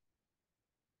think.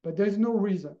 But there's no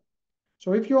reason.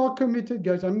 So if you are committed,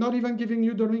 guys, I'm not even giving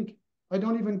you the link. I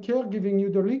don't even care giving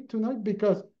you the link tonight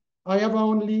because I have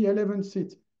only 11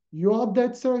 seats. You are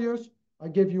dead serious. I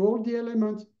gave you all the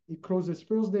elements. It closes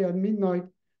Thursday at midnight.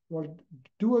 Well,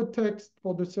 do a text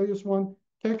for the serious one.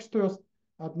 Text us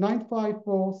at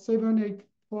 954-758,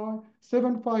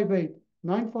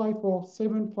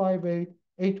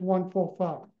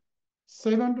 954-758-8145.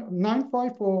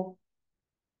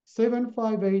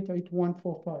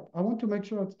 954-758-8145. I want to make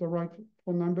sure it's the right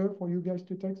phone number for you guys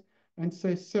to text and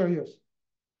say serious.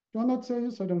 If you're not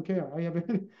serious, I don't care.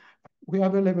 We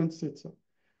have 11 seats.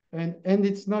 And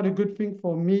it's not a good thing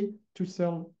for me to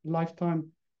sell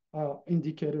lifetime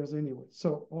indicators anyway.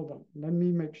 So hold on, let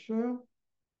me make sure.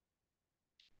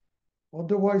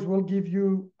 Otherwise, we'll give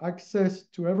you access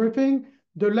to everything.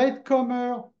 The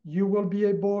latecomer, you will be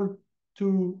able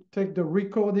to take the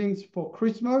recordings for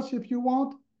Christmas if you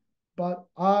want. But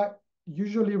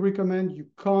usually recommend you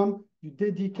come, you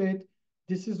dedicate.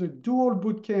 This is a dual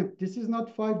boot camp. This is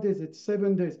not 5 days, it's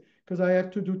 7 days, because I have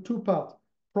to do 2 parts,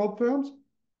 prop firms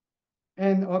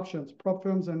and options, prop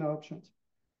firms and options.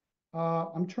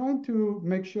 I'm trying to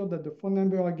make sure that the phone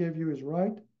number I gave you is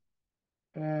right.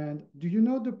 And do you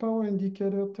know the power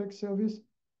indicator tech service?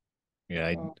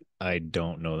 Yeah, I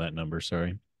don't know that number,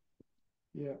 sorry.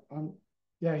 Yeah,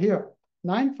 here,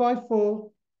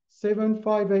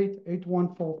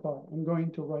 954-758-8145. I'm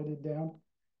going to write it down.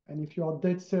 And if you are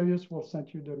dead serious, we'll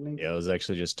send you the link. Yeah, I was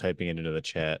actually just typing it into the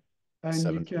chat. And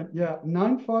you can,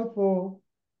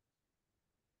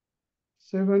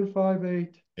 954-758-8145.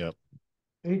 Yep.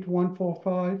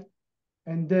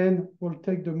 And then we'll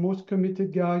take the most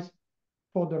committed guys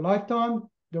for the lifetime.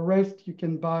 The rest you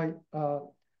can buy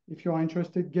if you're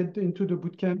interested, get into the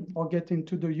bootcamp or get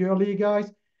into the yearly,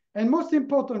 guys. And most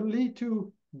importantly,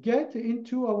 to get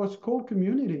into our school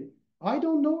community. I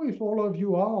don't know if all of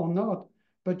you are or not,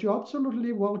 but you're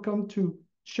absolutely welcome to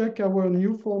check our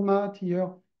new format here,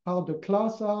 how the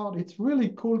class are. It's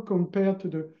really cool compared to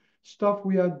the stuff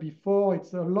we had before.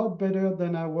 It's a lot better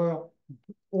than our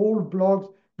old blogs.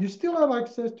 You still have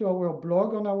access to our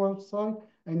blog on our website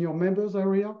and your members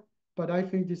area, but I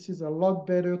think this is a lot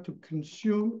better to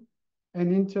consume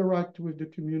and interact with the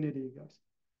community, guys.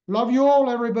 Love you all,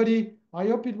 everybody. I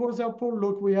hope it was helpful.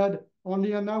 Look, we had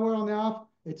only an hour and a half.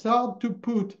 It's hard to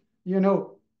put,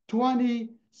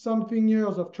 20-something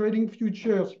years of trading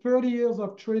futures, 30 years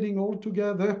of trading all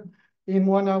together in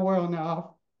 1 hour and a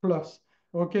half plus.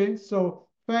 Okay, so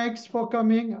thanks for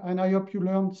coming, and I hope you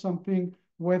learned something,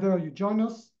 whether you join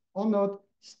us or not.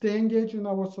 Stay engaged in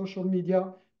our social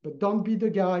media, but don't be the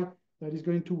guy that is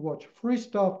going to watch free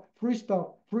stuff, free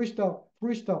stuff, free stuff,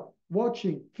 free stuff,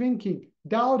 watching, thinking,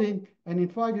 doubting, and in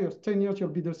 5 years, 10 years, you'll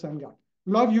be the same guy.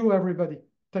 Love you, everybody.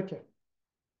 Take care.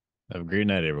 Have a great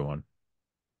night, everyone.